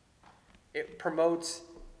 It promotes,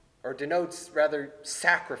 or denotes rather,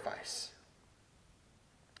 sacrifice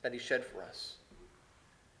that he shed for us.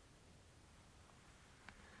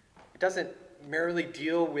 It doesn't merely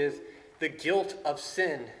deal with the guilt of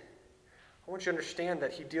sin. I want you to understand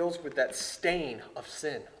that he deals with that stain of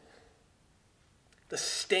sin. The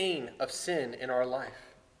stain of sin in our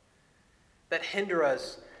life that hinder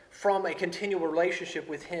us from a continual relationship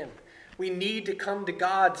with him. We need to come to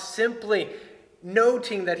God simply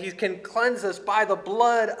noting that he can cleanse us by the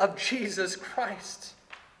blood of Jesus Christ.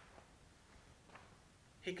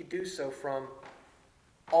 He could do so from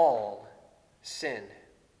all sin.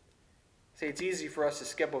 See, it's easy for us to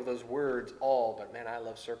skip over those words, all, but man, I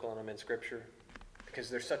love circling them in Scripture because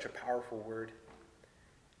they're such a powerful word.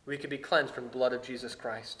 We can be cleansed from the blood of Jesus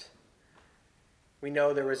Christ. We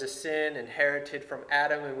know there was a sin inherited from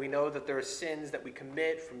Adam, and we know that there are sins that we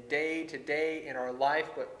commit from day to day in our life,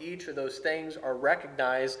 but each of those things are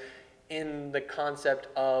recognized in the concept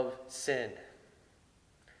of sin.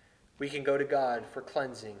 We can go to God for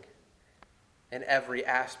cleansing in every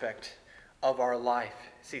aspect of our life.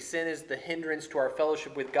 See, sin is the hindrance to our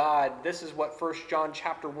fellowship with God. This is what 1 John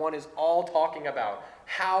chapter 1 is all talking about.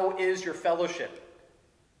 How is your fellowship?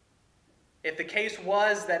 If the case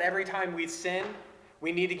was that every time we sin,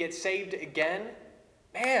 we need to get saved again,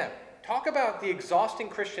 man, talk about the exhausting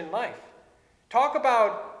Christian life. Talk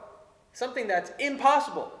about something that's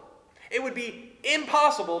impossible. It would be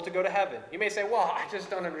impossible to go to heaven. You may say, well, I just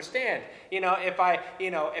don't understand. If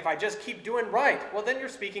I just keep doing right, well, then you're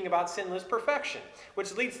speaking about sinless perfection,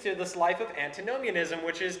 which leads to this life of antinomianism,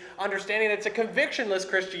 which is understanding that it's a convictionless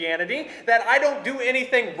Christianity, that I don't do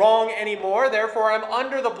anything wrong anymore, therefore I'm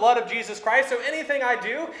under the blood of Jesus Christ, so anything I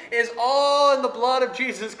do is all in the blood of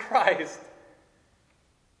Jesus Christ.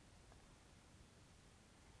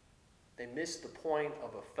 They miss the point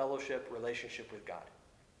of a fellowship relationship with God.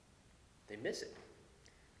 They miss it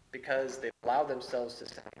because they allow themselves to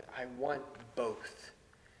say, I want both,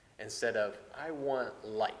 instead of, I want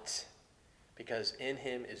light, because in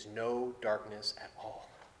him is no darkness at all.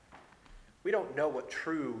 We don't know what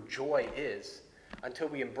true joy is until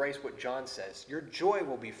we embrace what John says. Your joy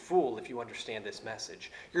will be full if you understand this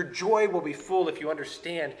message. Your joy will be full if you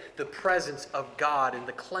understand the presence of God and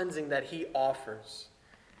the cleansing that he offers.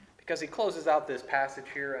 Because he closes out this passage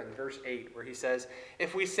here in verse 8 where he says,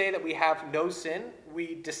 if we say that we have no sin,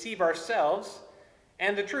 we deceive ourselves,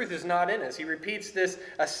 and the truth is not in us. He repeats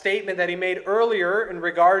a statement that he made earlier in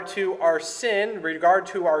regard to our sin, in regard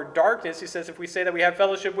to our darkness. He says, if we say that we have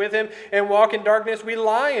fellowship with him and walk in darkness, we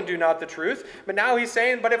lie and do not the truth. But now he's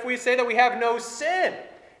saying, but if we say that we have no sin,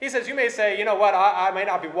 he says, you may say, you know what, I may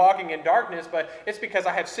not be walking in darkness, but it's because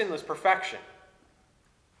I have sinless perfection.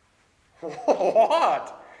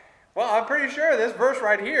 What? Well, I'm pretty sure this verse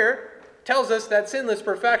right here tells us that sinless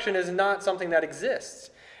perfection is not something that exists.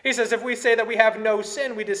 He says, if we say that we have no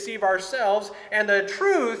sin, we deceive ourselves, and the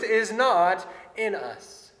truth is not in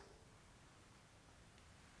us.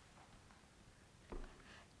 To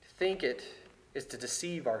think it is to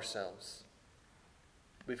deceive ourselves.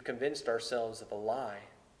 We've convinced ourselves of a lie,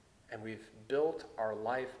 and we've built our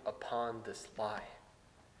life upon this lie.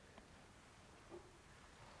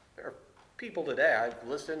 There are people today, I've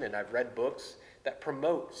listened and I've read books that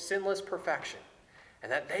promote sinless perfection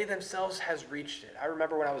and that they themselves has reached it. I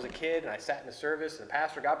remember when I was a kid and I sat in a service and the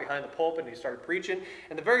pastor got behind the pulpit and he started preaching,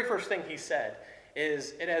 and the very first thing he said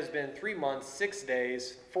is, it has been 3 months, 6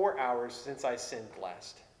 days, 4 hours since I sinned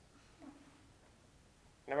last. And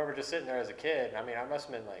I remember just sitting there as a kid. I mean, I must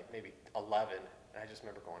have been like maybe 11, and I just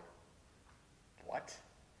remember going, what?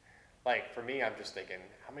 Like, for me, I'm just thinking,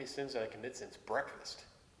 how many sins did I commit since breakfast?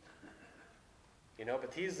 You know,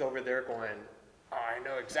 but he's over there going, oh, I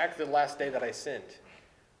know exactly the last day that I sinned.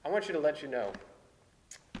 I want you to let you know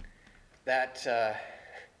that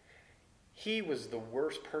he was the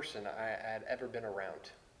worst person I had ever been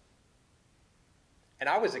around. And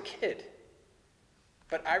I was a kid.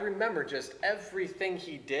 But I remember just everything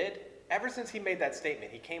he did. Ever since he made that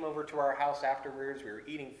statement, he came over to our house afterwards. We were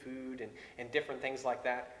eating food and different things like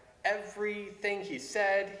that. Everything he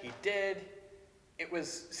said, he did, it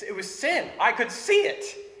was sin. I could see it.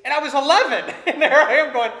 And I was 11. And there I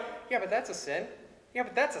am going, yeah, but that's a sin. Yeah,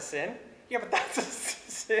 but that's a sin. Yeah, but that's a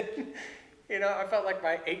sin. You know, I felt like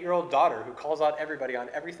my 8-year-old daughter who calls out everybody on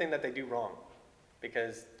everything that they do wrong.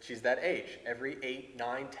 Because she's that age. Every 8,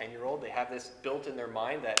 9, 10-year-old, they have this built in their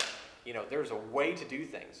mind that, you know, there's a way to do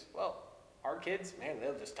things. Well, our kids, man,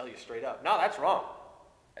 they'll just tell you straight up, no, that's wrong.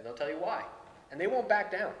 And they'll tell you why. And they won't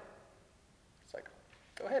back down. It's like,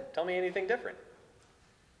 go ahead, tell me anything different.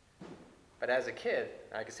 But as a kid,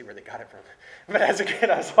 I can see where they got it from. But as a kid,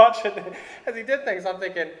 I was watching, as he did things, I'm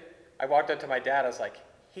thinking, I walked up to my dad, I was like,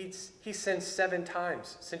 he sinned 7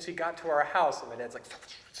 times since he got to our house. And my dad's like,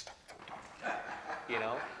 stop, you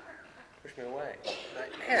know, push me away.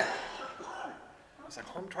 Man, I was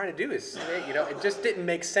like, all I'm trying to do is, you know, it just didn't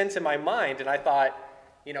make sense in my mind. And I thought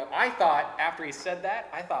after he said that,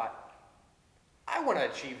 I thought, I want to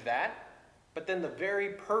achieve that. But then the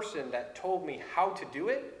very person that told me how to do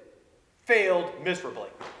it failed miserably.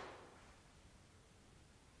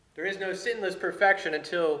 There is no sinless perfection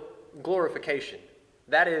until glorification.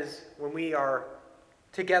 That is when we are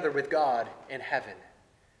together with God in heaven.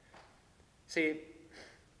 See,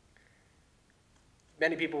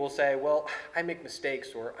 many people will say, well, I make mistakes,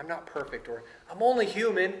 or I'm not perfect, or I'm only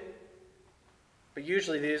human. But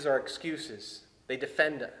usually these are excuses. They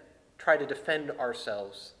try to defend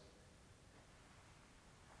ourselves.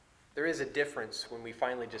 There is a difference when we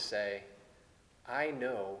finally just say, I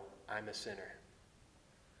know I'm a sinner.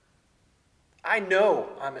 I know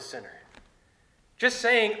I'm a sinner. Just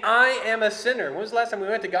saying, I am a sinner. When was the last time we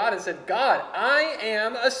went to God and said, God, I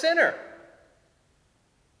am a sinner?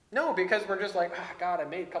 No, because we're just like, oh, God, I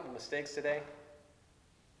made a couple mistakes today.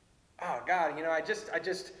 Oh, God, you know, I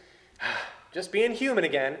just being human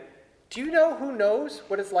again. Do you know who knows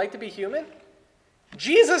what it's like to be human?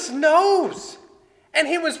 Jesus knows. And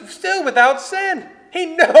he was still without sin. He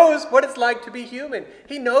knows what it's like to be human.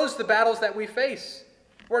 He knows the battles that we face.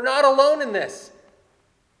 We're not alone in this.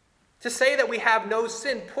 To say that we have no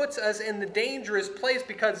sin puts us in the dangerous place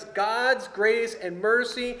because God's grace and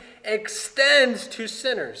mercy extends to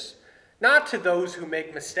sinners. Not to those who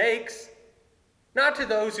make mistakes. Not to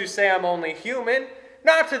those who say I'm only human.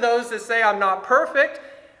 Not to those that say I'm not perfect.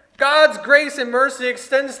 God's grace and mercy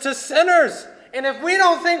extends to sinners. And if we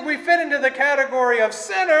don't think we fit into the category of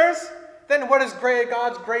sinners, then what does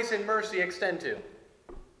God's grace and mercy extend to?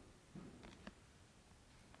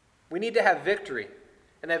 We need to have victory.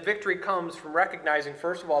 And that victory comes from recognizing,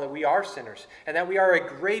 first of all, that we are sinners. And that we are a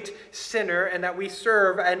great sinner. And that we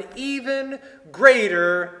serve an even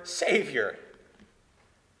greater Savior.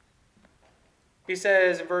 He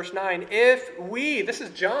says in verse 9, this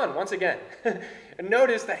is John once again. And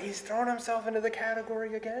notice that he's thrown himself into the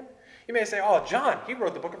category again. You may say, oh, John, he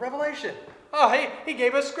wrote the book of Revelation. Oh, hey, he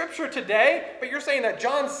gave us scripture today, but you're saying that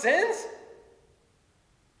John sins?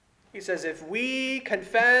 He says, if we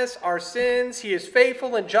confess our sins, he is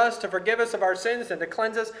faithful and just to forgive us of our sins and to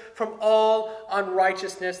cleanse us from all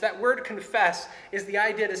unrighteousness. That word confess is the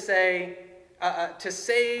idea to say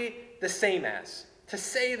the same as. To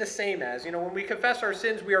say the same as. You know, when we confess our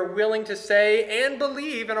sins, we are willing to say and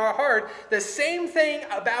believe in our heart the same thing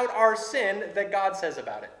about our sin that God says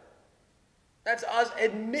about it. That's us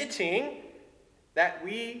admitting that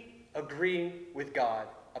we agree with God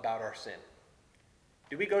about our sin.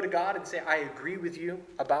 Do we go to God and say, I agree with you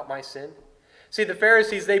about my sin? See, the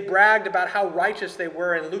Pharisees, they bragged about how righteous they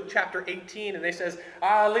were in Luke chapter 18, and they says,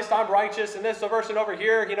 at least I'm righteous, and this person over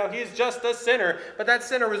here, he's just a sinner. But that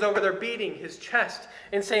sinner was over there beating his chest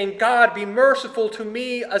and saying, God, be merciful to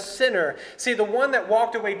me, a sinner. See, the one that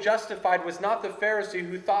walked away justified was not the Pharisee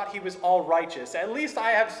who thought he was all righteous. At least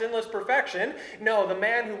I have sinless perfection. No, the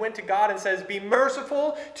man who went to God and says, be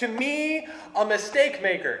merciful to me, a mistake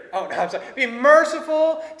maker. Oh, no, I'm sorry. Be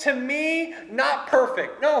merciful to me, not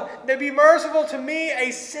perfect. No, be merciful to me,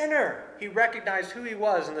 a sinner. He recognized who he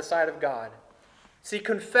was in the sight of God. See,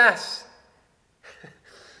 confess.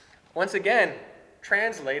 Once again,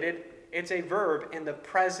 translated, it's a verb in the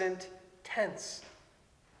present tense.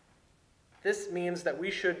 This means that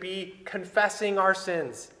we should be confessing our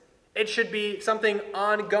sins. It should be something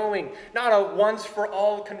ongoing, not a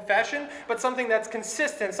once-for-all confession, but something that's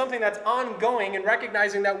consistent, something that's ongoing in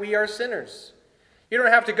recognizing that we are sinners. You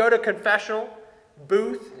don't have to go to confessional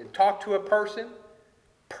booth and talk to a person,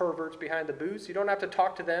 perverts behind the booths. You don't have to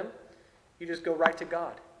talk to them. You just go right to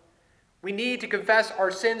God. We need to confess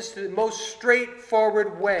our sins the most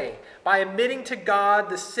straightforward way by admitting to God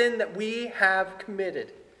the sin that we have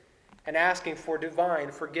committed and asking for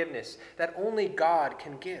divine forgiveness that only God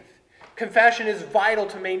can give. Confession is vital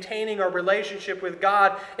to maintaining our relationship with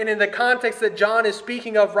God. And in the context that John is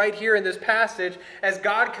speaking of right here in this passage, as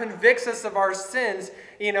God convicts us of our sins,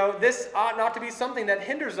 this ought not to be something that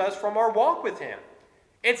hinders us from our walk with him.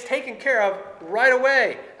 It's taken care of right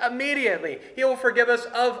away, immediately. He will forgive us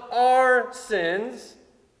of our sins,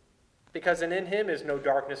 because in him is no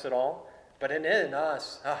darkness at all, but in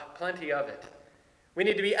us, plenty of it. We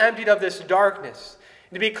need to be emptied of this darkness,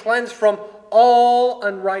 to be cleansed from all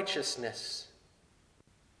unrighteousness.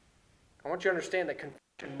 I want you to understand that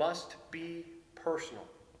confession must be personal.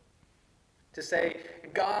 To say,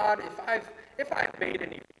 God, if I've made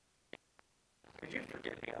any, could you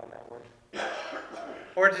forgive me on that one?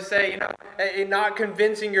 Or to say, not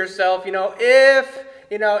convincing yourself, if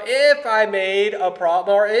I made a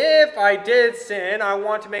problem or if I did sin, I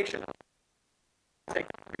want to make sure that I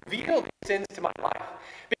reveal these sins to my life.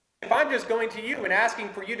 If I'm just going to you and asking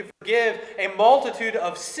for you to forgive a multitude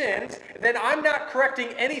of sins, then I'm not correcting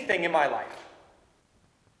anything in my life.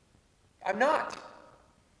 I'm not.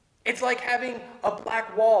 It's like having a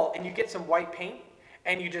black wall and you get some white paint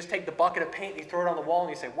and you just take the bucket of paint and you throw it on the wall and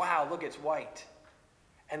you say, wow, look, it's white.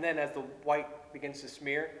 And then as the white begins to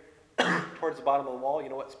smear towards the bottom of the wall, you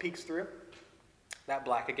know what peeks through? That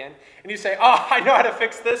black again. And you say, oh, I know how to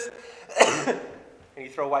fix this. And you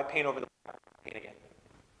throw white paint over the paint again.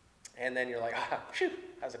 And then you're like, shoot,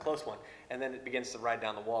 that was a close one. And then it begins to ride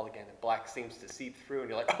down the wall again, and black seems to seep through, and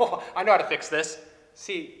you're like, oh, I know how to fix this.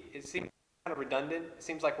 See, it seems kind of redundant. It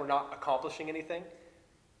seems like we're not accomplishing anything.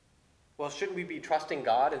 Well, shouldn't we be trusting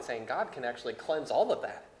God and saying, God can actually cleanse all of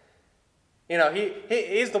that?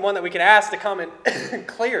 He's the one that we can ask to come and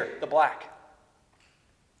clear the black.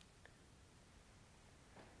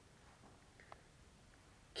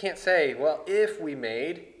 Can't say, well, if we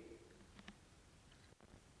made.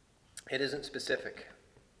 It isn't specific.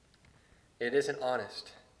 It isn't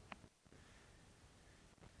honest.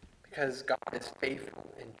 Because God is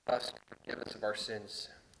faithful and just to forgive us of our sins.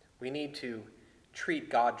 We need to treat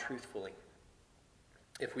God truthfully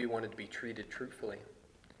if we wanted to be treated truthfully.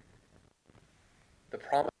 The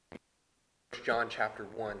promise of John chapter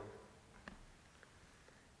 1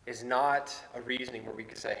 is not a reasoning where we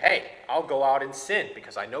could say, hey, I'll go out and sin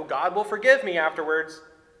because I know God will forgive me afterwards.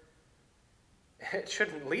 It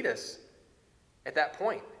shouldn't lead us at that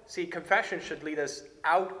point. See, confession should lead us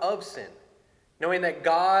out of sin, knowing that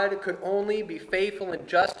God could only be faithful and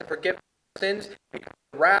just to forgive our sins because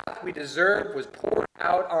the wrath we deserved was poured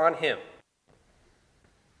out on him.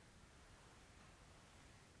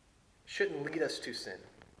 It shouldn't lead us to sin.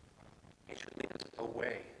 It should lead us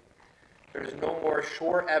away. There is no more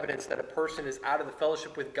sure evidence that a person is out of the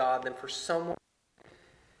fellowship with God than for someone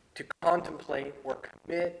to contemplate or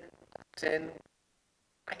commit sin.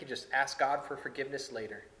 I could just ask God for forgiveness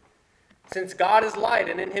later. Since God is light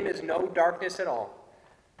and in him is no darkness at all,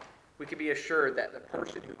 we can be assured that the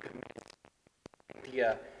person who commits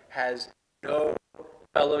idea has no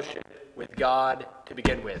fellowship with God to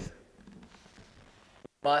begin with.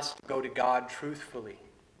 We must go to God truthfully.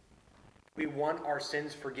 We want our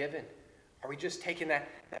sins forgiven. Are we just taking that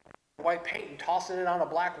white paint and tossing it on a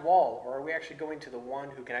black wall? Or are we actually going to the one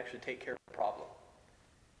who can actually take care of the problem?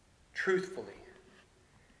 Truthfully.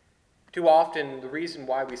 Too often, the reason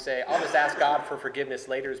why we say, I'll just ask God for forgiveness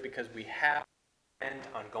later is because we have planned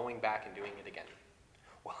on going back and doing it again.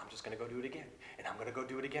 Well, I'm just going to go do it again, and I'm going to go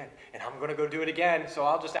do it again, and I'm going to go do it again, so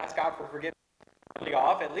I'll just ask God for forgiveness.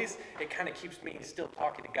 Off. At least it kind of keeps me still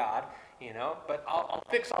talking to God, but I'll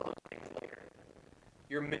fix all those things later.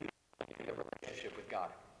 You're manipulating the relationship with God.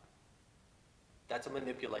 That's a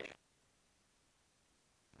manipulation.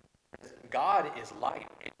 God is light.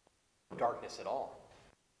 It's no darkness at all.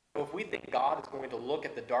 So if we think God is going to look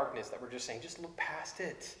at the darkness that we're just saying, just look past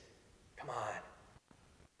it. Come on.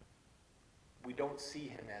 We don't see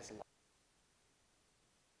him as light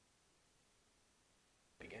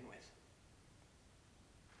to begin with.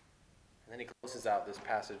 And then he closes out this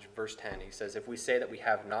passage, verse 10. He says, if we say that we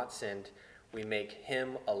have not sinned, we make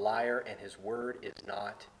him a liar, and his word is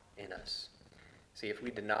not in us. See, if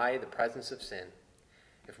we deny the presence of sin,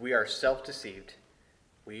 if we are self-deceived,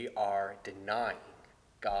 we are denying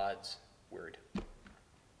God's word.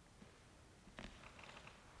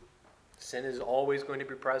 Sin is always going to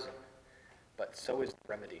be present, but so is the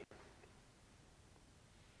remedy.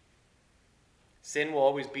 Sin will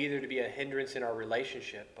always be there to be a hindrance in our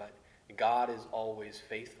relationship, but God is always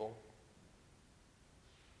faithful.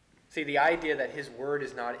 See, the idea that his word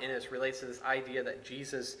is not in us relates to this idea that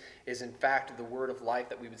Jesus is in fact the word of life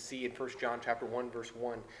that we would see in 1 John chapter 1, verse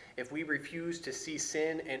 1. If we refuse to see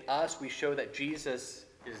sin in us, we show that Jesus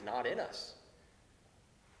is not in us.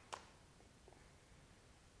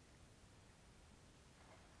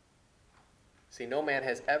 See, no man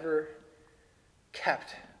has ever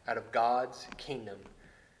kept out of God's kingdom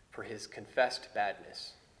for his confessed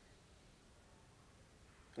badness.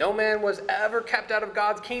 No man was ever kept out of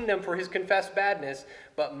God's kingdom for his confessed badness,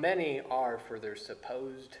 but many are for their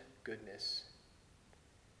supposed goodness.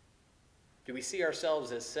 Do we see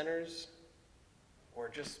ourselves as sinners or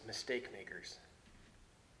just mistake makers?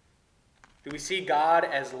 Do we see God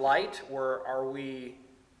as light, or are we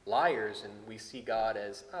liars and we see God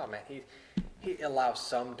as, oh man, he allows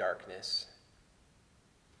some darkness?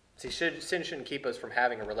 See, sin shouldn't keep us from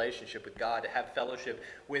having a relationship with God, to have fellowship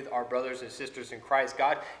with our brothers and sisters in Christ.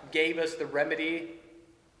 God gave us the remedy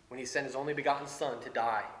when he sent his only begotten Son to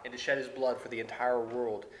die and to shed his blood for the entire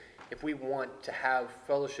world. If we want to have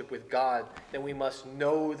fellowship with God, then we must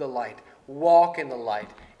know the light, walk in the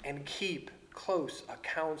light, and keep close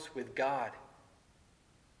accounts with God.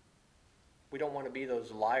 We don't want to be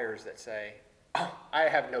those liars that say, oh, I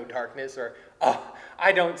have no darkness, or, oh,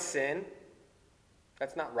 I don't sin.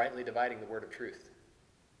 That's not rightly dividing the word of truth.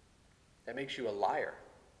 That makes you a liar,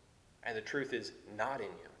 and the truth is not in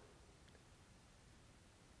you.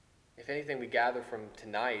 If anything we gather from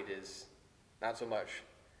tonight is not so much,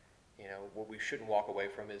 what we shouldn't walk away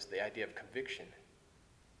from is the idea of conviction.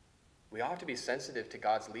 We ought to be sensitive to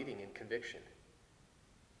God's leading in conviction.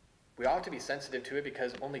 We ought to be sensitive to it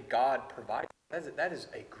because only God provides. That is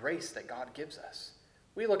a grace that God gives us.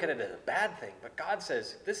 We look at it as a bad thing, but God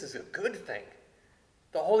says this is a good thing.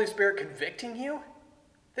 The Holy Spirit convicting you?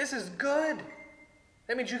 This is good.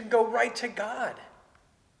 That means you can go right to God.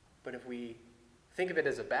 But if we think of it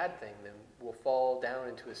as a bad thing, then we'll fall down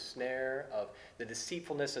into a snare of the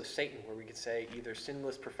deceitfulness of Satan, where we can say either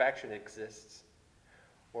sinless perfection exists,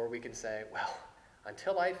 or we can say, well,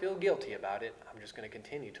 until I feel guilty about it, I'm just going to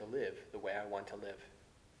continue to live the way I want to live.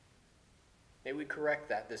 May we correct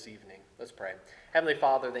that this evening. Let's pray. Heavenly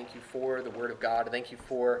Father, thank you for the Word of God. Thank you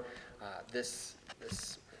for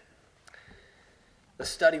the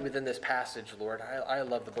study within this passage, Lord. I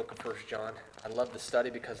love the book of 1 John. I love the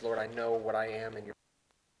study because, Lord, I know what I am in your.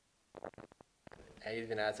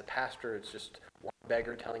 Even as a pastor, it's just one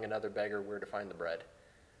beggar telling another beggar where to find the bread.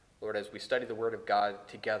 Lord, as we study the Word of God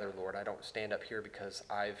together, Lord, I don't stand up here because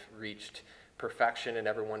I've reached perfection and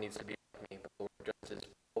everyone needs to be like me. But Lord, just as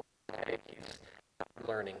he's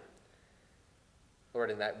learning,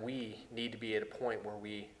 Lord, and that we need to be at a point where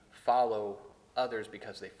we follow others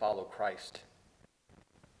because they follow Christ.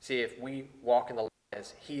 See, if we walk in the light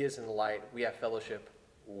as he is in the light, we have fellowship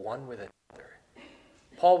one with another.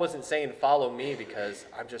 Paul wasn't saying follow me because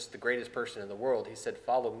I'm just the greatest person in the world. He said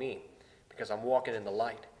follow me because I'm walking in the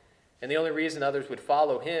light. And the only reason others would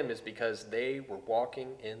follow him is because they were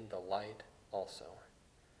walking in the light also.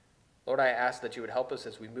 Lord, I ask that you would help us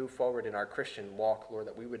as we move forward in our Christian walk, Lord,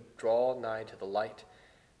 that we would draw nigh to the light,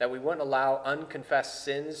 that we wouldn't allow unconfessed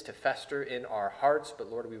sins to fester in our hearts, but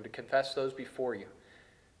Lord, we would confess those before you,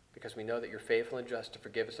 because we know that you're faithful and just to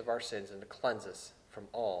forgive us of our sins and to cleanse us from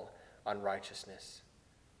all unrighteousness.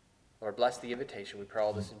 Lord, bless the invitation. We pray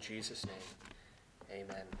all this in Jesus' name.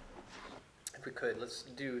 Amen. If we could, let's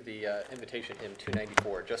do the invitation hymn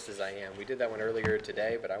 294, Just As I Am. We did that one earlier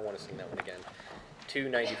today, but I want to sing that one again.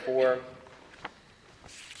 294,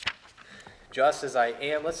 Just As I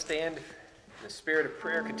Am. Let's stand in the spirit of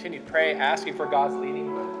prayer, continue to pray, asking for God's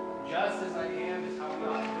leading. But just as I am is how we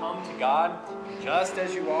ought to come to God. Just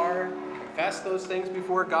as you are, confess those things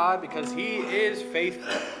before God because He is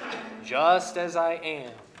faithful. Just as I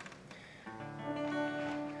am.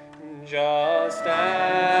 Just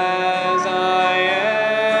as I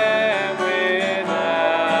am,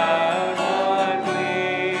 without one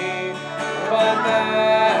plea, but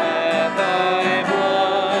that thy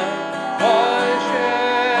blood was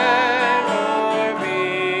shed for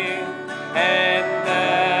me, and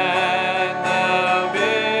that thou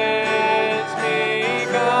bidst me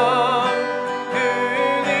come to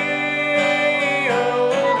thee, O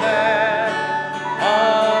Lamb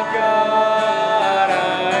of God, I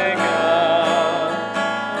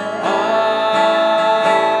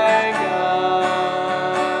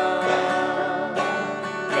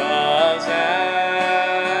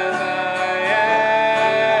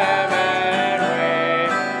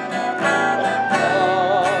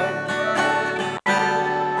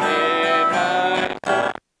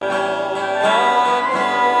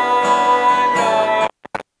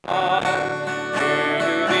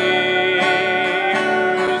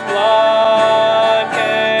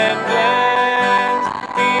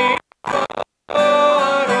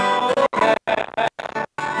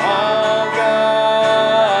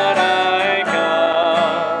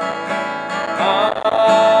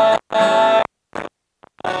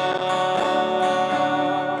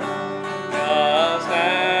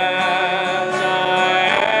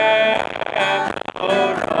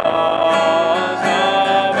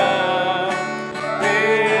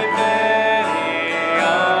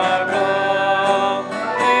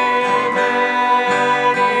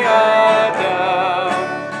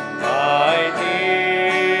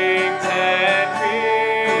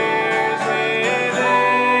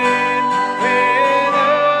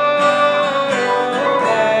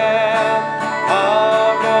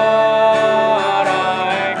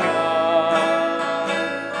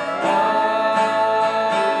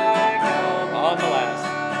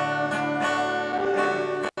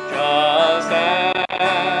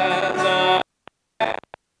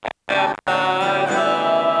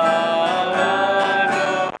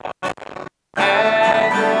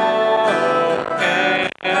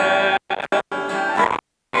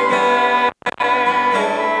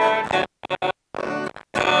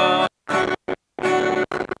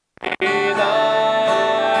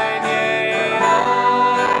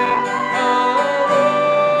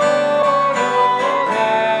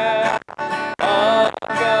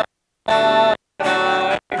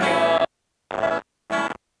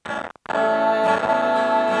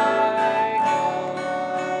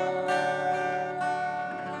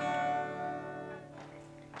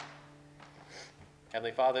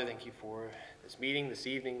Heavenly Father, thank you for this meeting this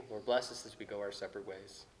evening. Lord, bless us as we go our separate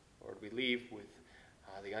ways. Lord, we leave with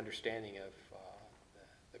the understanding of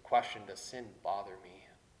the question, does sin bother me?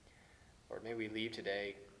 Lord, may we leave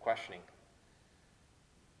today questioning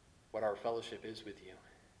what our fellowship is with you.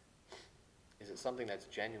 Is it something that's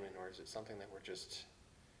genuine, or is it something that we're just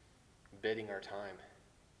bidding our time?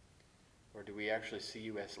 Or do we actually see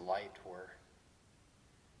you as light, or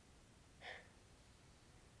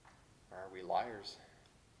are we liars?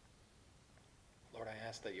 Lord, I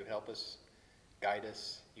ask that you help us, guide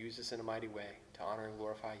us, use us in a mighty way to honor and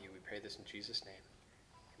glorify you. We pray this in Jesus' name.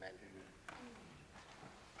 Amen.